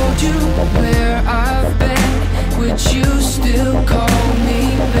told you where I've been, would you still call me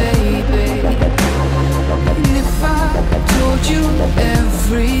baby? And if I told you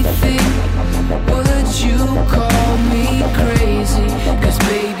everything, would you call me crazy? 'Cause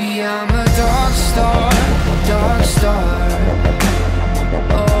baby, I'm a dark star, dark star.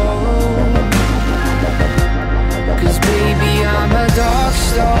 Oh, 'cause baby, I'm a dark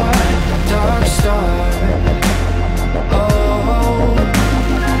star, dark star. Oh,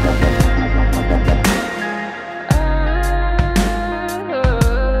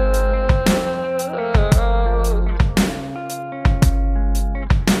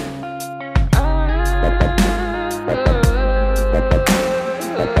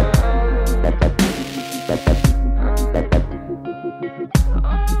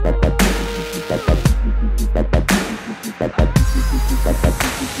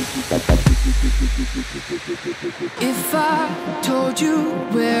 if I told you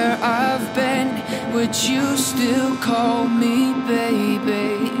where I've been, would you still call me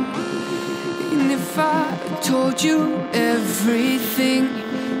baby? And if I told you everything,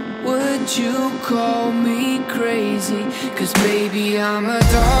 would you call me crazy? 'Cause baby, I'm a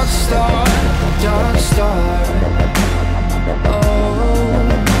dark star, dark star. Oh,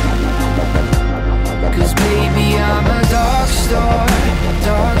 'cause baby, I'm a dark star,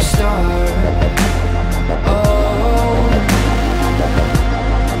 dark star. Oh,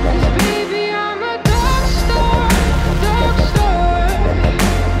 'cause baby, I'm a dark star, dark star.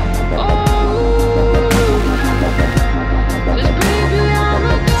 Oh, 'cause baby, I'm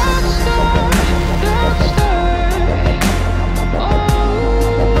a dark star, dark star.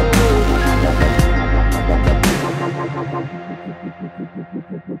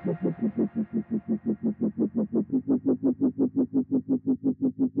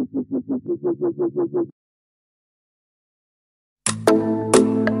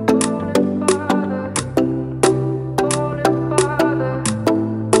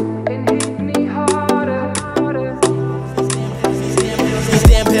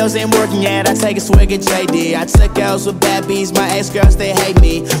 Pills ain't working yet, I take a swig of JD. I took L's with bad bees, my ex-girls, they hate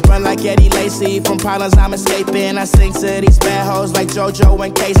me. Run like Eddie Lacy, from problems I'm escaping. I sing to these bad hoes like JoJo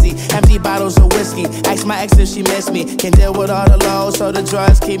and Casey. Empty bottles of whiskey, ask my ex if she miss me. Can deal with all the lows, so the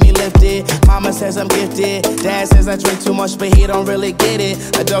drugs keep me lifted. Mama says I'm gifted, dad says I drink too much, but he don't really get it.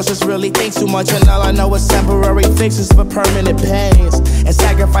 Adults just really think too much, and all I know is temporary fixes for permanent pains. And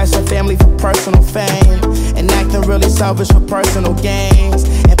sacrifice her family for personal fame. And acting really selfish for personal gains.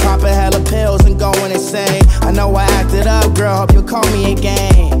 And popping hella pills and going insane. I know I acted up, girl, hope you'll call me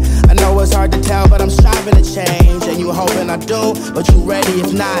again. I know it's hard to tell, but I'm striving to change. And you hoping I do, but you ready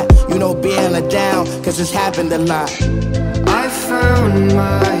if not. You know being let down, 'cause it's happened a lot. I found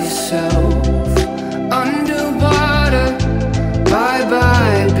myself underwater. Bye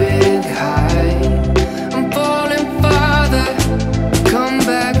bye, big high. I'm falling farther. Come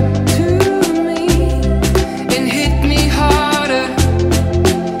back to me and hit me harder.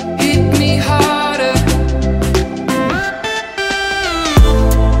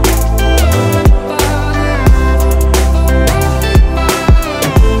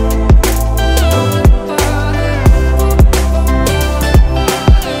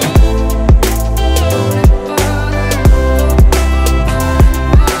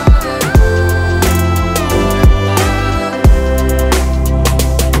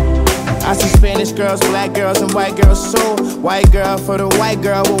 Spanish girls, black girls, and white girls too. White girl for the white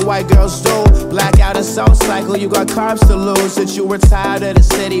girl, what white girls do. Black out and soul cycle, you got carbs to lose. Since you were tired of the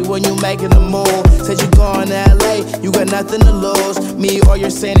city when you making a move. Said you going to LA, you got nothing to lose. Me or your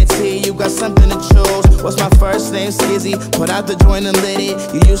sanity, you got something to choose. What's my first name? Skizzy, put out the joint and lit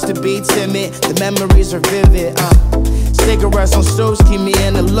it. You used to be timid, the memories are vivid. Cigarettes on stoops keep me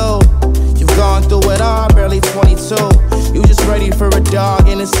in the loop. You've gone through it all, barely 22. You just ready for a dog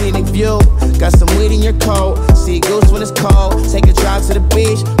in a scenic view. Got some weed in your coat, see goose when it's cold. Take a drive to the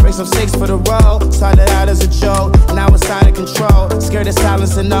beach, bring some six for the road. Started out as a joke, now it's out of control. Scared of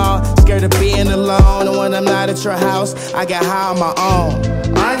silence and all, scared of being alone. And when I'm not at your house, I get high on my own.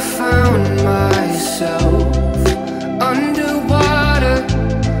 I found myself underwater.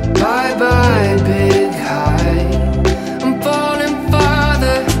 Bye bye big high. I'm falling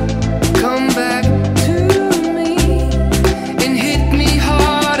farther. Come back to me and hit me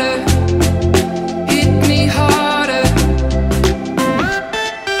harder. Hit me harder.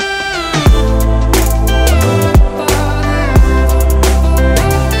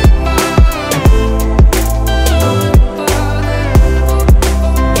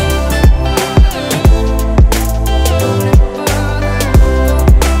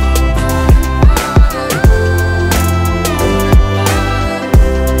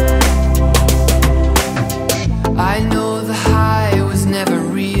 I know the high was never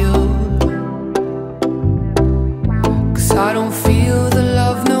real, 'cause I don't feel the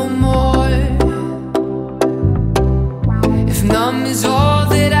love no more. If numb is all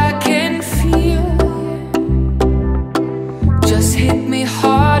that I can feel, just hit me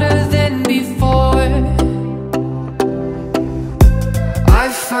harder than before. I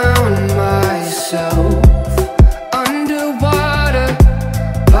found myself underwater.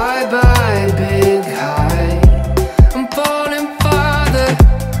 Bye bye big high. I'm falling farther.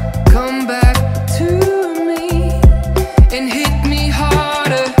 Come back to me and hit me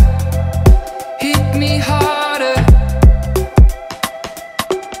harder. Hit me harder.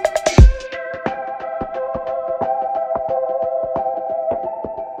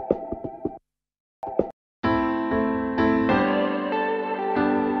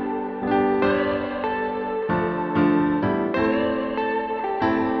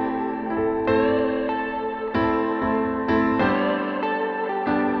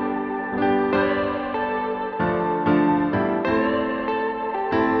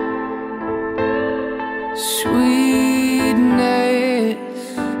 Sweetness,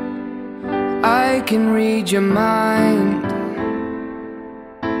 I can read your mind.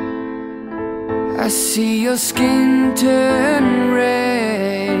 I see your skin turn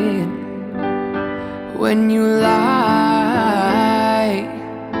red when you lie.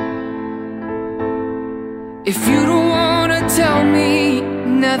 If you don't wanna tell me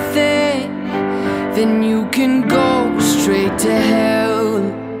nothing, then you can go straight to hell.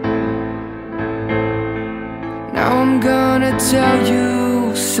 Now I'm gonna tell you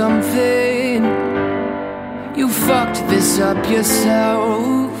something. You fucked this up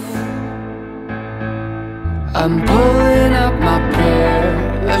yourself. I'm pulling up my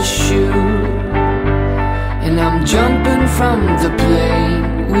parachute and I'm jumping from the plane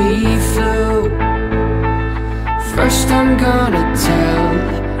we flew. First I'm gonna tell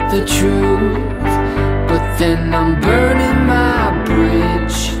the truth, but then I'm burning my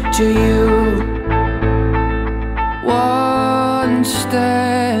bridge to you. One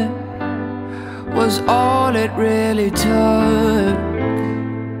step was all it really took.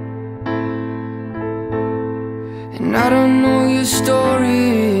 And I don't know your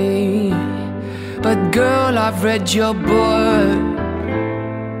story, but girl, I've read your book.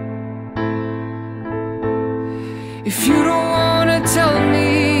 If you don't wanna tell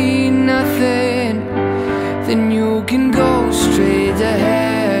me nothing, then you can go straight to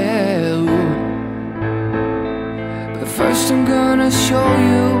hell. But first I'm gonna show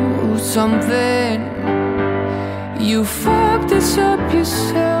you something. You fucked this up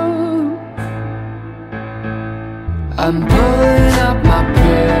yourself. I'm pulling up my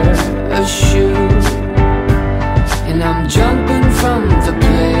parachute and I'm jumping from the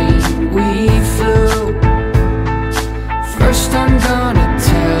plane we flew. First I'm gonna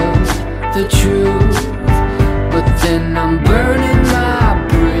tell the truth, but then I'm burning my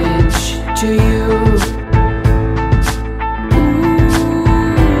bridge to you.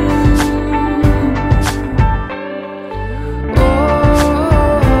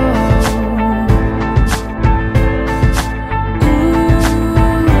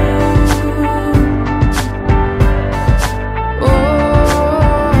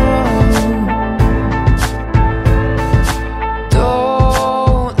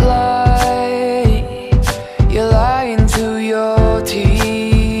 Don't lie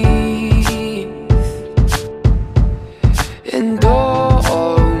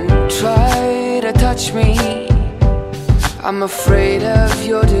of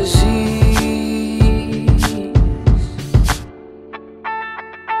your disease.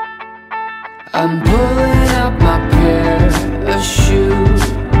 I'm pulling out my pair of shoes,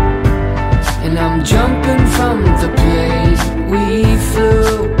 and I'm jumping from the plane we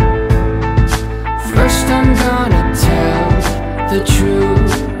flew. First I'm gonna tell the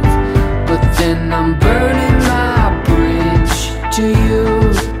truth, but then I'm burning my bridge to you.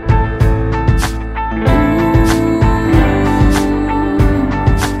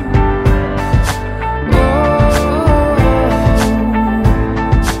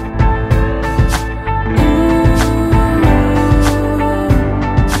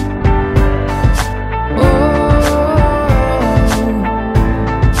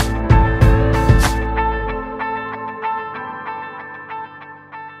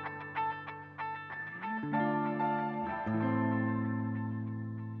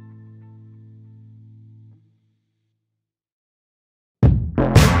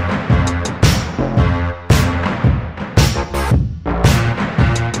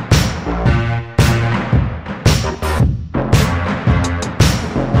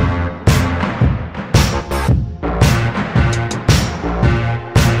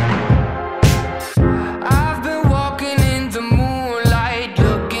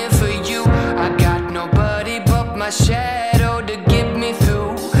 Shadow to get me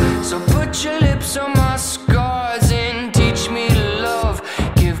through. So put your lips on my scars and teach me to love.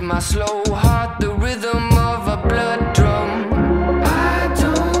 Give my slow heart the rhythm of a blood drum. I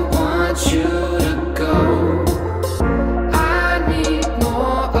don't want you to go. I need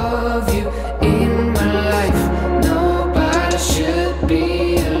more of you in my life. Nobody should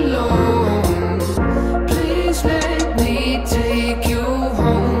be alone. Please let me take you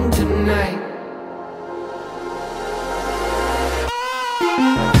home tonight.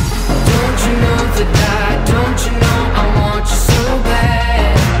 Don't you know I want you so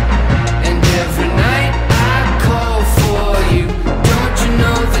bad? And every night I call for you. Don't you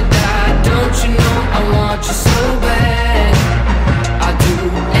know I want you so bad? I'd do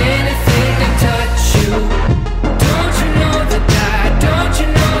anything to touch you. Don't you know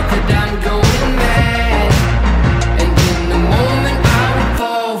that I'm going mad? And in the moment I would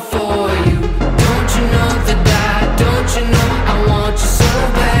fall for you. Don't you know I want you so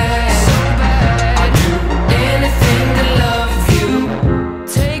bad?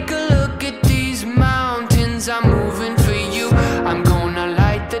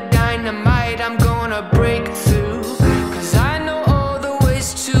 I'm gonna break through, 'cause I know all the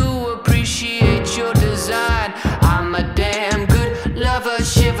ways to appreciate your design. I'm a damn good lover,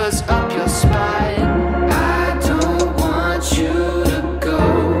 shivers up your spine. I don't want you to go.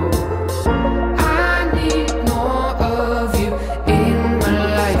 I need more of you in my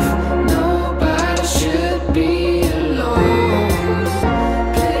life. Nobody should be alone.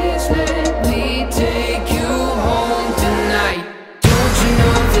 Please let me take you home tonight. Don't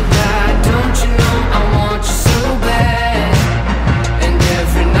you know I want you so bad? And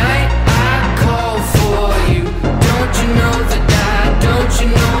every night I call for you. Don't you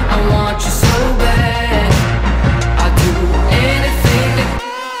know I want you so bad? I'll do anything to.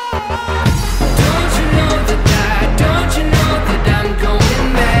 Don't you know that I'm going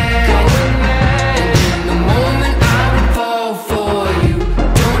mad? And in the moment I would fall for you.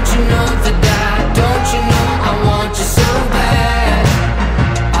 Don't you know I want you so bad?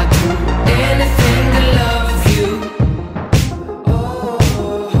 I'll do anything to love you.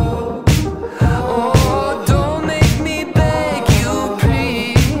 Oh, don't make me beg you,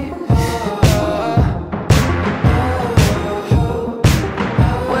 please.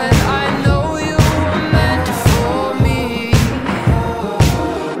 When I know you were meant for me.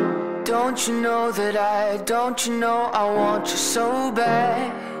 Don't you know I want you so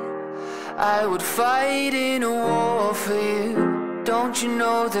bad? I would fight in a war for you. Don't you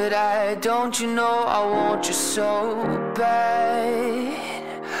know I want you so bad?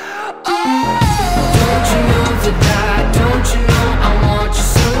 Oh! Don't you know I want you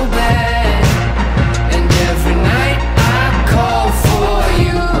so bad? And every night I call for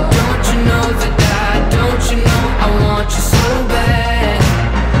you. Don't you know I want you so bad?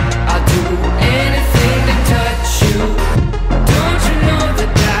 I'll do anything to touch you. Don't you know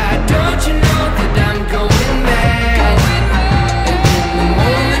that I'm going mad? And in the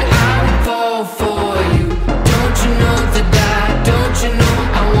moment I would fall for you. Don't you know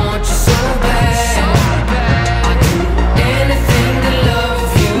I want you so bad? I'll do anything.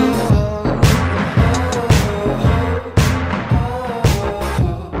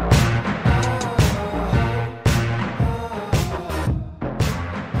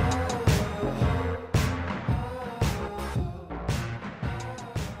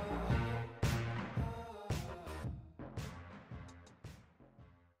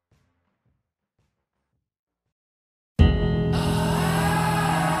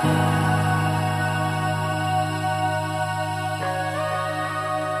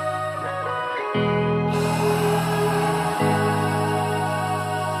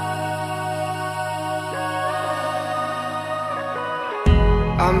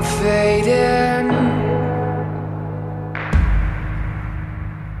 I'm fading,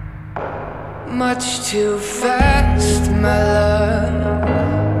 much too fast, my love.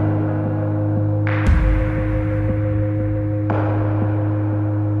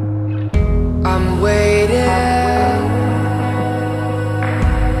 I'm waiting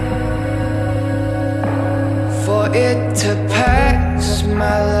for it to pass,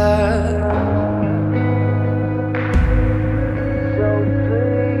 my love.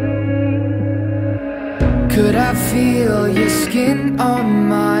 Could I feel your skin on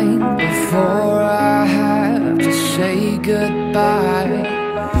mine before I have to say goodbye?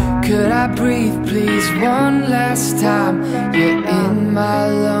 Could I breathe please one last time? You're in my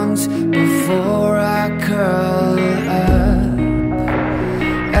lungs before I curl up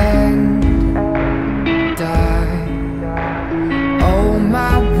and die. Oh,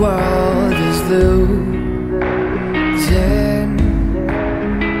 my world is losing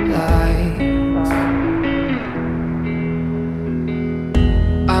light.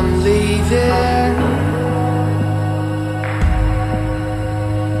 I'm leaving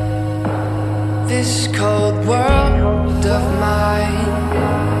this cold world of mine.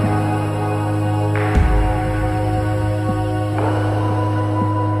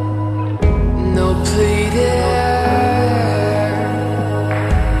 No pleading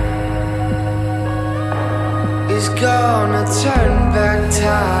is gonna turn back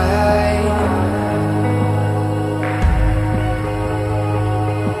time.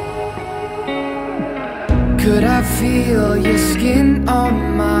 Could I feel your skin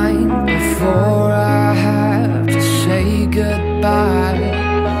on mine before I have to say goodbye?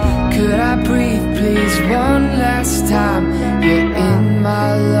 Could I breathe please one last time? You're in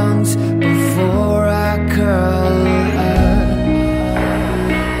my lungs before I curl up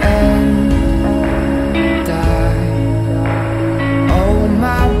and die. Oh,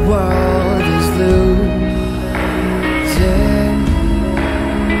 my world is losing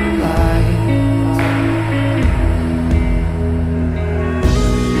light.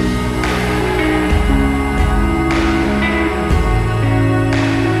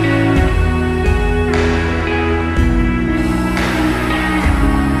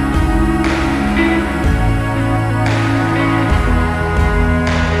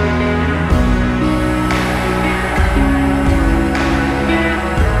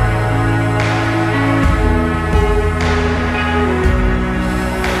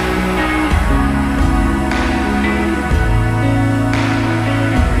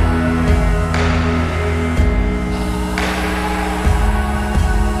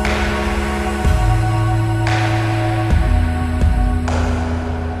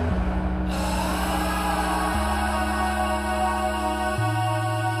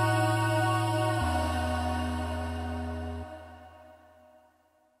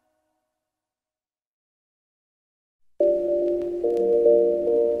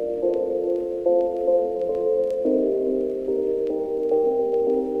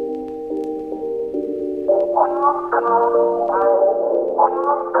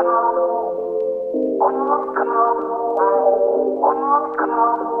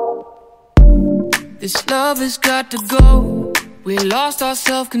 This love has got to go. We lost our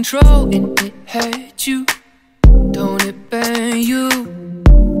self-control and it hurt you. Don't it burn you?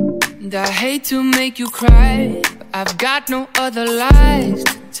 And I hate to make you cry, but I've got no other lies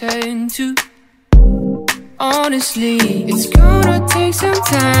to turn to. Honestly, it's gonna take some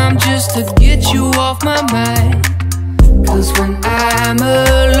time just to get you off my mind. Cause when I'm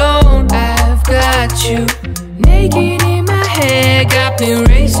alone, I've got you naked in my head, got me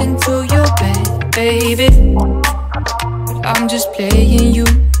racing to your bed, baby. But I'm just playing you.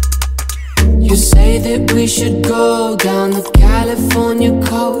 You say that we should go down the California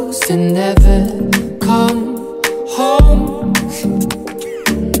coast and never come home.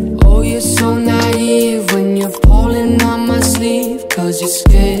 Oh, you're so naive when you're pulling on my sleeve, cause you're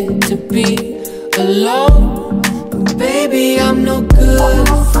scared to be alone. But baby, I'm no good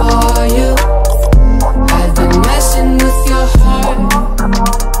for you. I've been messing with your heart.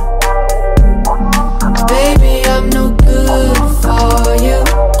 Baby, I'm no good for you.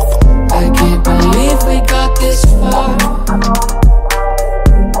 I can't believe we got this far.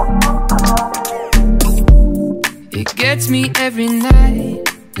 It gets me every night.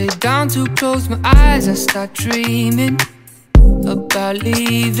 Lay down to close my eyes, I start dreaming about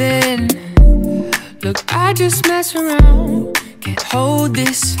leaving. Look, I just mess around, can't hold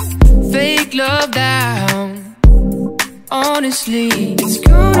this fake love down. Honestly, it's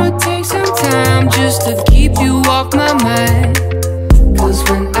gonna take some time just to keep you off my mind. Cause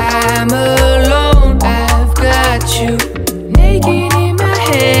when I'm alone, I've got you naked in my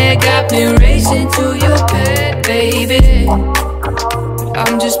head, got me racing to your bed, baby.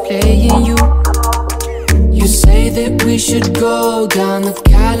 I'm just playing you. You say that we should go down the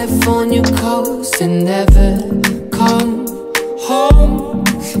California coast and never come home.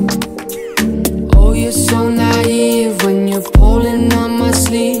 Oh, you're so naive when you're pulling on my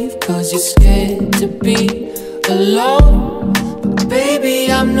sleeve, 'cause you're scared to be alone. But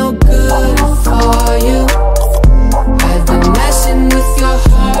baby, I'm no good for you. I've been messing with your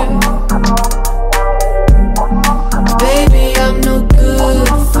heart. Baby, I'm no good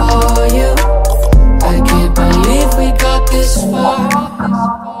for you. I can't believe we got this far.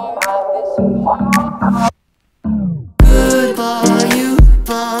 Good for you,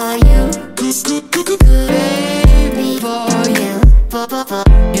 for you. Baby, for you, for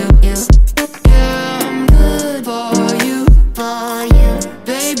you, you. Yeah, I'm good for you, for you.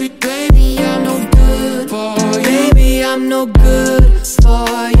 Baby, baby, I'm no good for you. Baby, I'm no good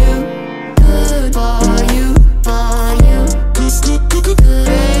for you. Good for you, for you. Baby,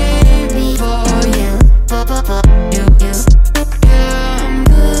 for you, for you, you. Yeah, I'm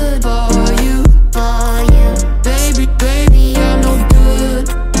good for you, for you. Baby, baby, I'm no good.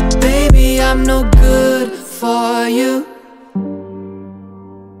 Baby, I'm no good for you.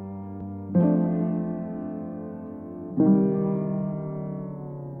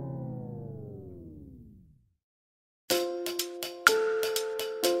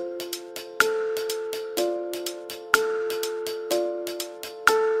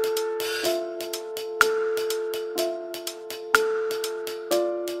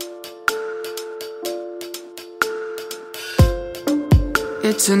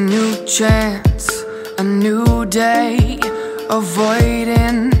 It's a new chance, a new day,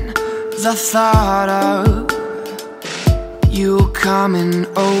 avoiding the thought of you coming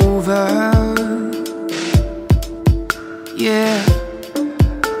over. Yeah,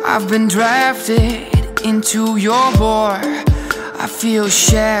 I've been drafted into your war. I feel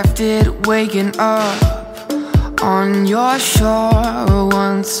shafted, waking up on your shore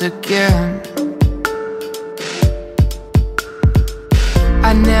once again.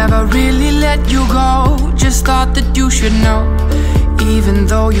 I never really let you go, just thought that you should know. Even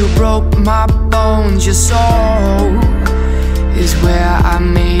though you broke my bones, your soul is where I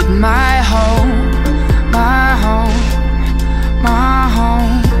made my home, my home, my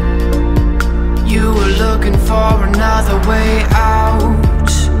home. You were looking for another way out,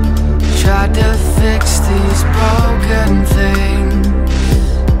 tried to fix these broken things.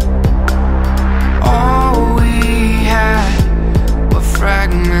 All we had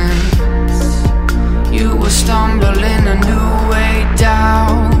fragments. You were stumbling a new way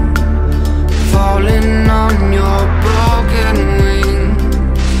down, falling on your broken wings.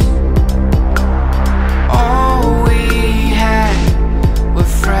 All we had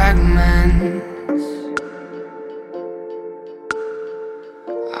were fragments.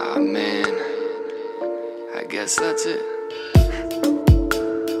 Ah, man, I guess that's it.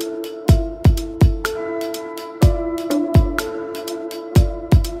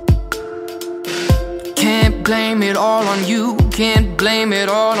 Blame it all on you, can't blame it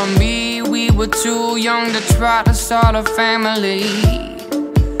all on me. We were too young to try to start a family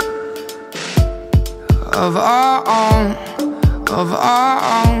of our own, of our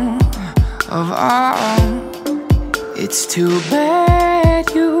own, of our own. It's too bad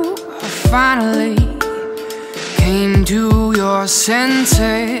you finally came to your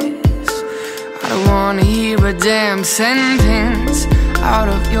senses. I don't wanna hear a damn sentence out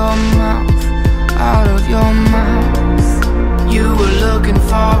of your mouth, out of your mouth. You were looking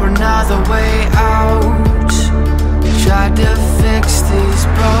for another way out, tried to fix these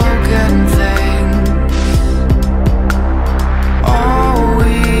broken things. All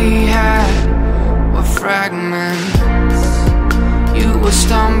we had were fragments. You were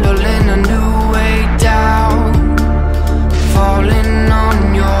stumbling a new way down, falling on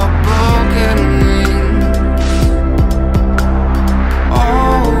your broken wings.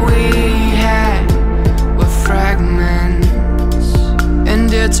 All we had were fragments.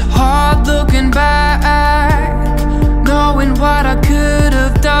 And it's hard looking back, knowing what I could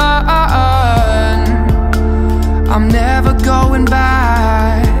have done. I'm never going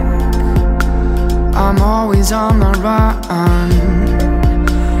back, I'm always on the run.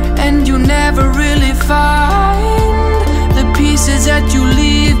 And you never really find the pieces that you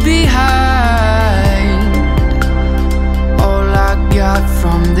leave behind. All I got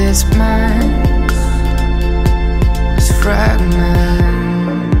from this mess is fragments.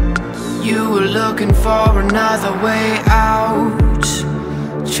 You were looking for another way out,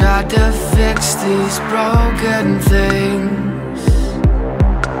 tried to fix these broken things.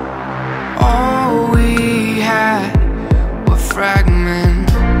 All we had were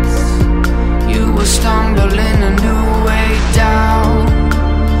fragments. You were stumbling a new way down,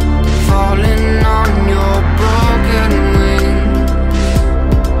 falling on your broken wings.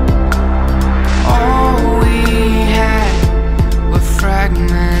 All we had were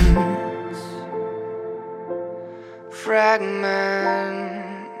fragments.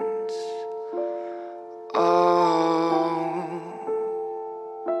 Fragments. Oh.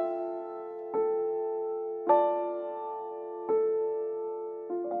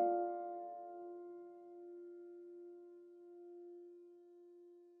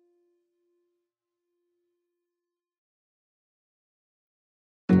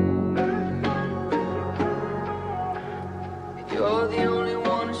 You're the only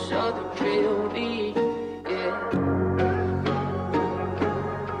one who saw the real me, yeah.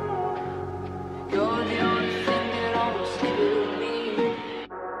 You're the only thing that almost killed me.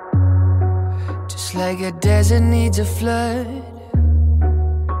 Just like a desert needs a flood,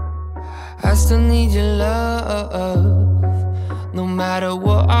 I still need your love. No matter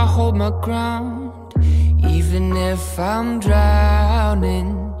what, I hold my ground, even if I'm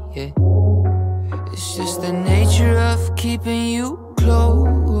drowning, yeah. It's just the nature of keeping you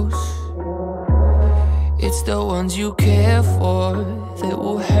close. It's the ones you care for that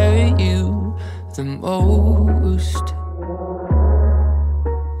will hurt you the most.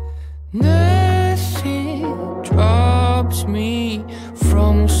 Nothing drops me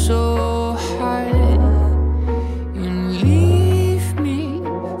from so high and leave me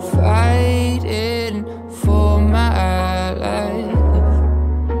fighting for my life.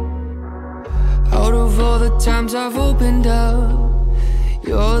 Out of all the times I've opened up,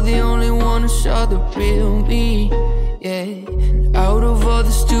 you're the only one who saw the real me, yeah. And out of all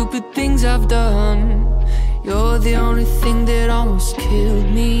the stupid things I've done, you're the only thing that almost killed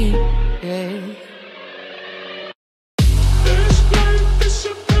me, yeah. This life is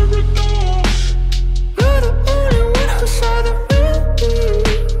a paradox. You're the only one who saw the real me,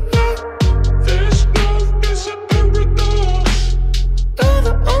 yeah. This love is a paradox. You're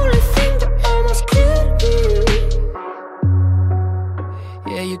the only thing that almost killed me.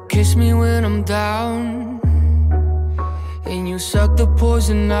 Yeah, you kiss me when I'm down, and you suck the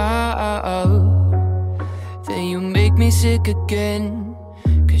poison out. Then you make me sick again,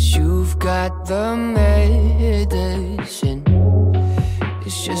 'cause you've got the medicine.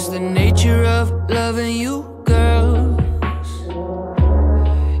 It's just the nature of loving you, girls.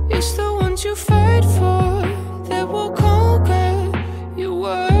 It's the ones you fight for that will conquer your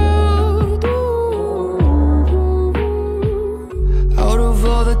world. Ooh. Out of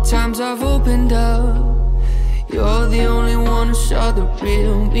all the times I've opened up, you're the only one who saw the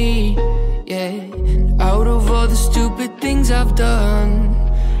real me, yeah. And out of all the stupid things I've done,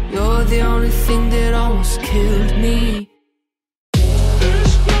 you're the only thing that almost killed me.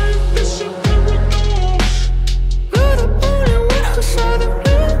 This life is a paradox. You're the only one who saw the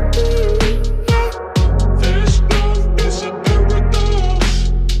real me, yeah. This love is a paradox.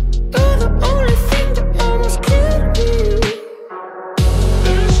 You're the only thing that almost killed me.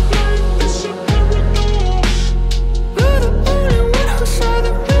 This life is a paradox. You're the only one who saw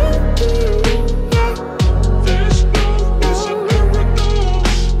the real me, yeah. This love is a paradox.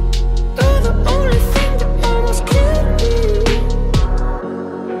 You're the only thing that almost killed me.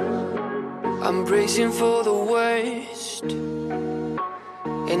 I'm bracing for the worst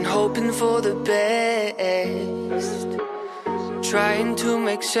and hoping for the best, trying to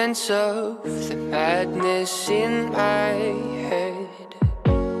make sense of the madness in my head.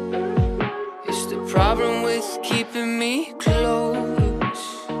 It's the problem with keeping me close.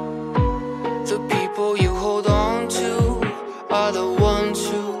 The people you hold on to are the ones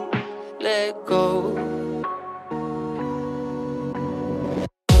who let go.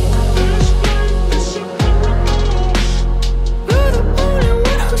 You're the only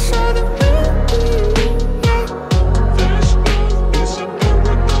one who saw the real me, yeah. This love is a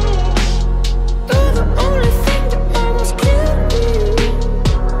paradox. You're the only thing that almost killed me.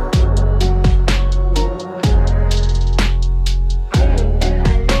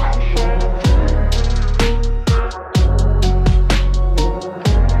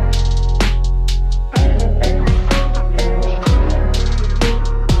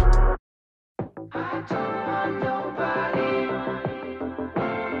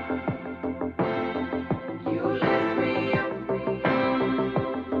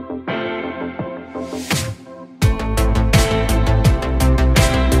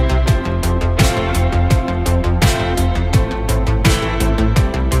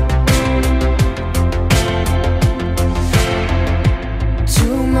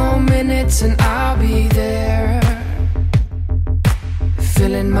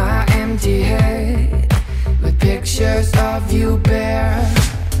 my empty head with pictures of you bare.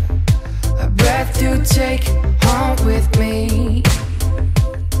 A breath to take home with me.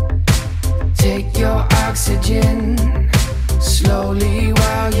 Take your oxygen slowly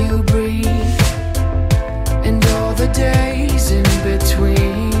while you breathe. And all the days in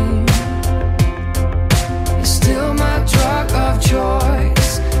between. You're still my drug of choice,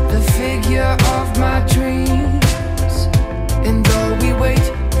 the figure of my dreams. And though we wait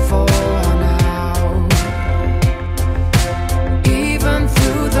for now, even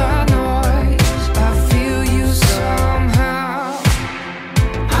through the noise, I feel you somehow.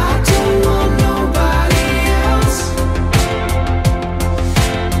 I don't want nobody else.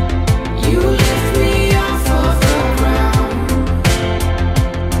 You lift me off of the ground.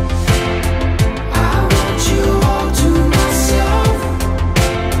 I want you all to myself.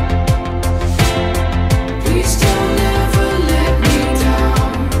 Please don't ever let me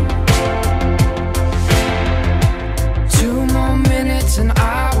down. 2 more minutes and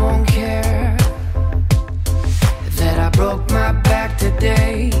I won't care that I broke my back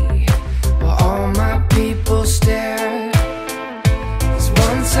today while all my people stare. 'Cause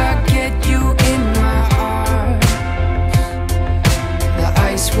once I get you in my arms, the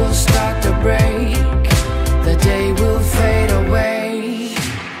ice will start to break, the day will fade away.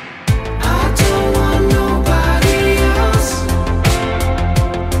 I don't want nobody else.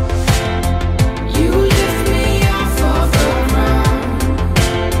 You lift me off of the ground.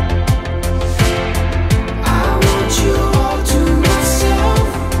 I want you all to myself.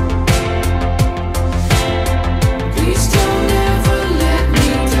 Please don't ever let me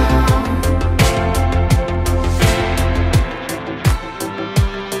down.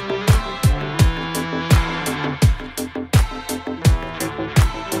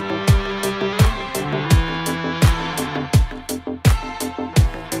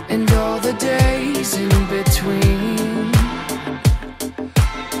 And all the days in between.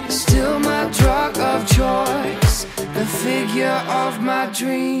 You're still my drug of choice, the figure of my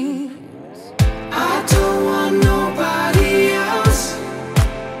dreams. I don't want nobody else.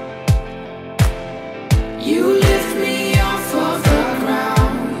 You lift me off of the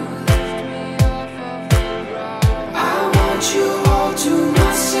ground. I want you all to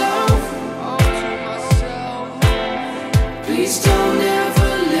myself. Please don't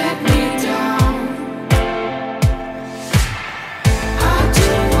ever let me down. I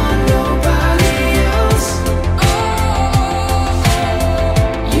don't want nobody else.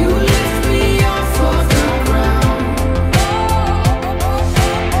 You lift me off of the ground.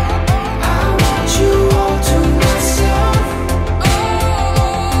 I want you all to myself.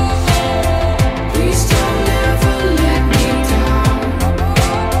 Please don't ever let me down.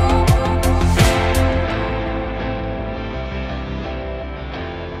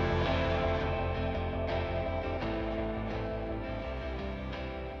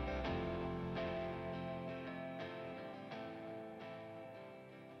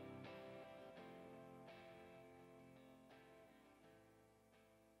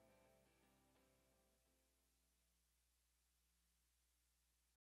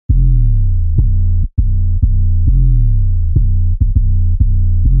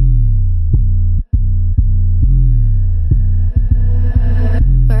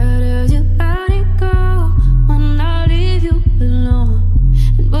 Where does your body go when I leave you alone?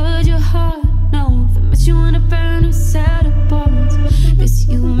 And would your heart know if I met you in a brand new set of bones? 'Cause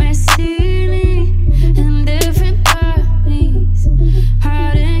you may see me in different bodies,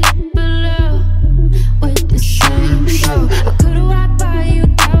 hiding below with the same show. I could've walked by you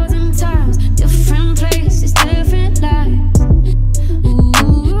 1,000 times, different places, different lives.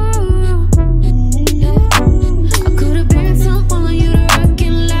 Ooh, I could've been someone you to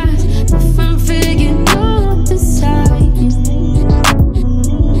recognize, different figure, no decide.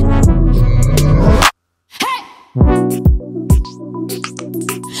 Hey,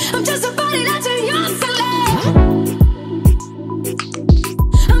 I'm just somebody that you used to love.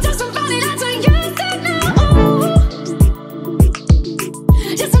 I'm just somebody that you used to know.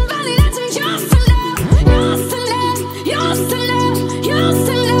 Just somebody that you used to love, used to love, used to love, used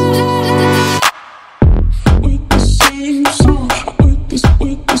to love. With the same song, with the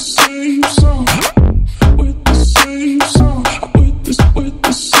same song, with the same song, with the same with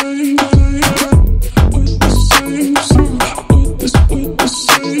the same song, with the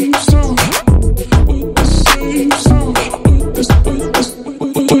same song, with the same song, with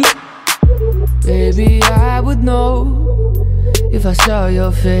Baby, I would know if I saw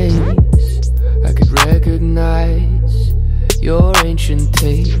your face. I could recognize your ancient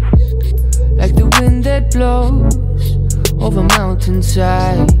taste, like the wind that blows over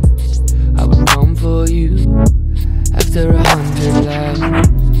mountainside. I would come for you after 100 lives.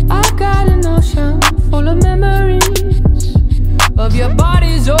 I've got an ocean full of memories of your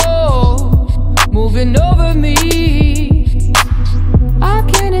body's all moving over me. I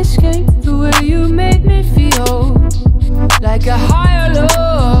can't escape the way you made me feel, like a higher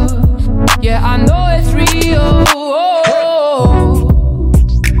love. Yeah, I know it's real.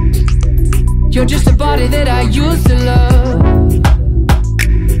 You're just a body that I used to love.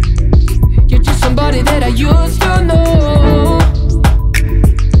 You're just somebody that I used to know.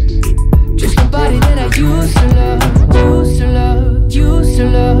 Just a body that I used to love. Used to love, used to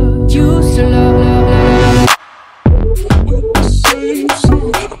love, used to love, love, love. With the same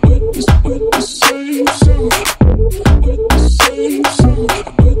song, with the same song, with the same song,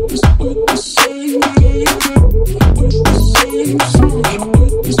 with the same with the same song,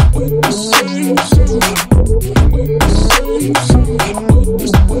 with the same song, with the same song,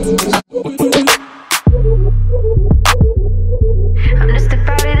 I'm just a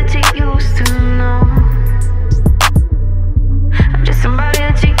body that you used to know. I'm just somebody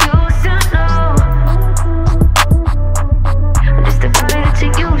that you used to know. I'm just a body that you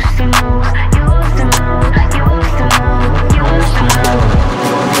used to know. Used to know, used to know, used to know.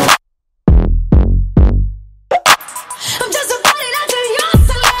 I'm just a body that you used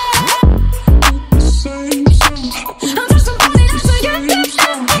to love. the same song, I'm just somebody that you used to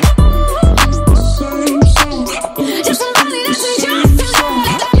know. the same song, Just somebody that you used to love.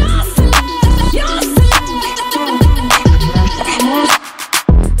 Used to love, used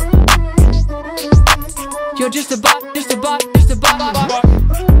to love. You're just a bot, just a bot, just a bot,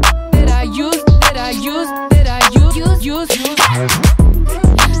 that I use, that I use, that I use.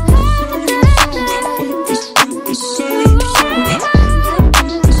 with the same song,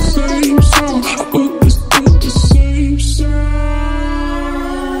 with the same song, with the same song.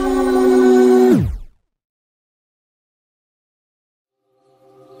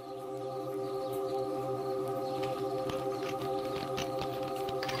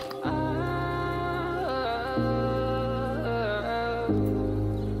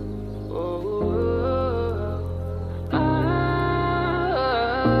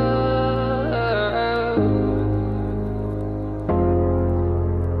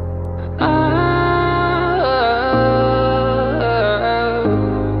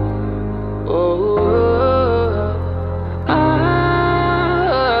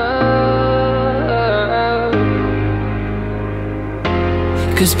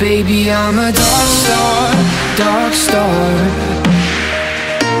 Cause baby, I'm a dark star, dark star.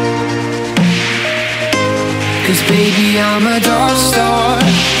 Cause baby, I'm a dark star,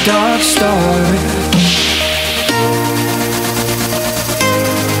 dark star.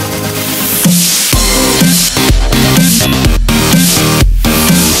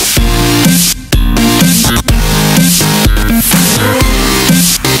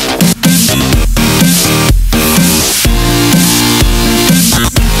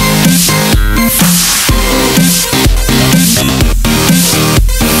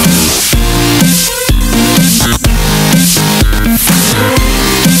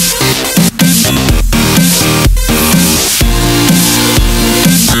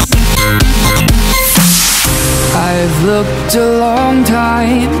 I've looked a long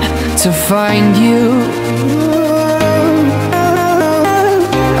time to find you.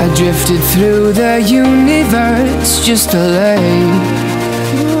 I drifted through the universe just to lay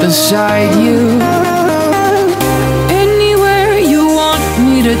beside you. Anywhere you want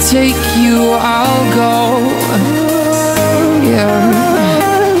me to take you, I'll go. Yeah.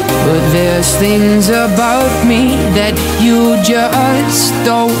 But there's things about me that you just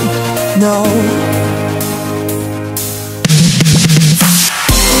don't know.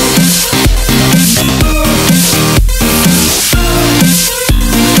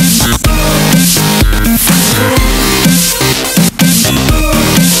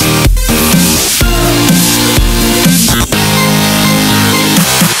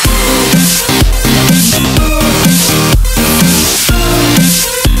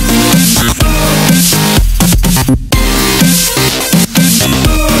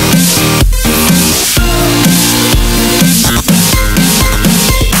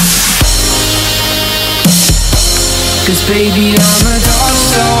 Cause baby, I'm a dark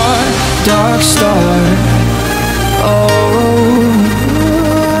star, dark star. Oh,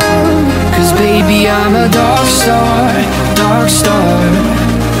 cause baby, I'm a dark star, dark star.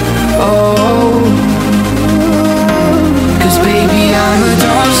 Oh, cause baby, I'm a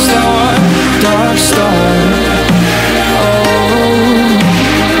dark star, dark star. Oh,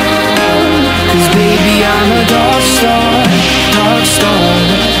 cause baby, I'm a dark star.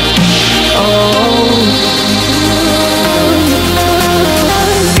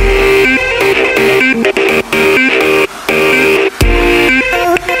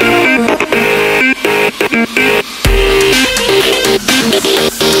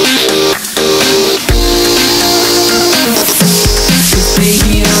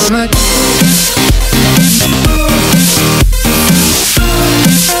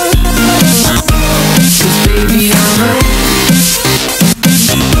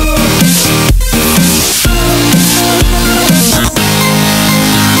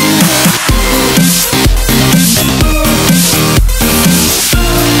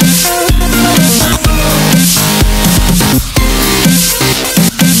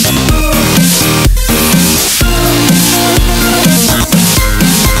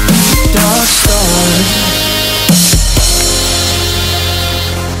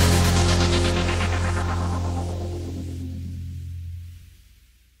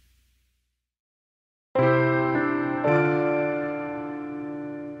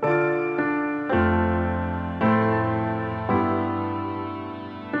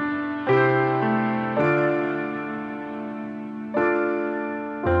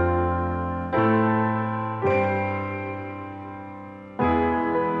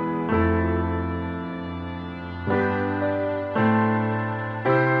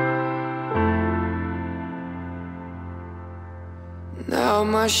 Now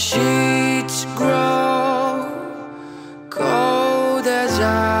my sheets grow cold as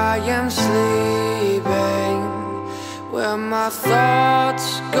I am sleeping. Where my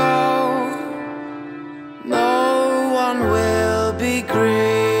thoughts go, no one will be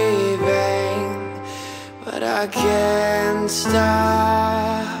grieving. But I can't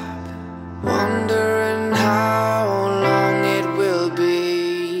stop wondering how long it will be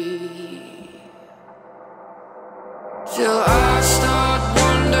till I start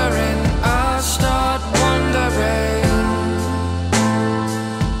wondering, I start wondering,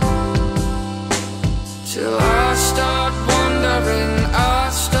 till I start wondering, I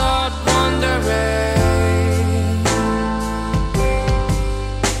start wondering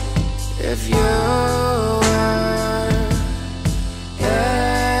if you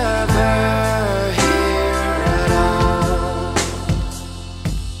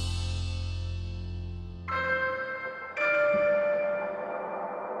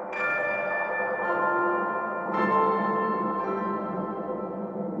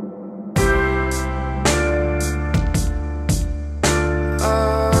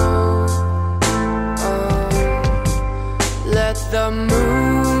the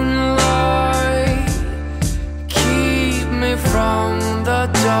moonlight keep me from the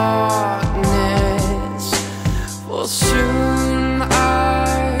darkness, for soon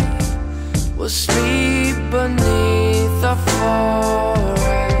I will sleep beneath the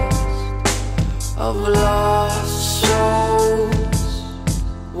forest of lost souls,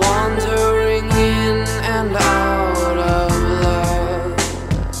 wandering in and out of love.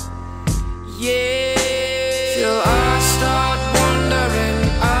 Yeah, till I start wondering,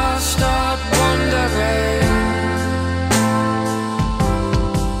 I start wondering,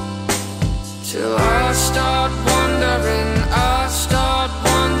 till I start wondering, I start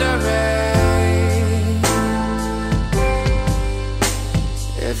wondering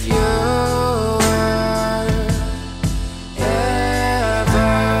if you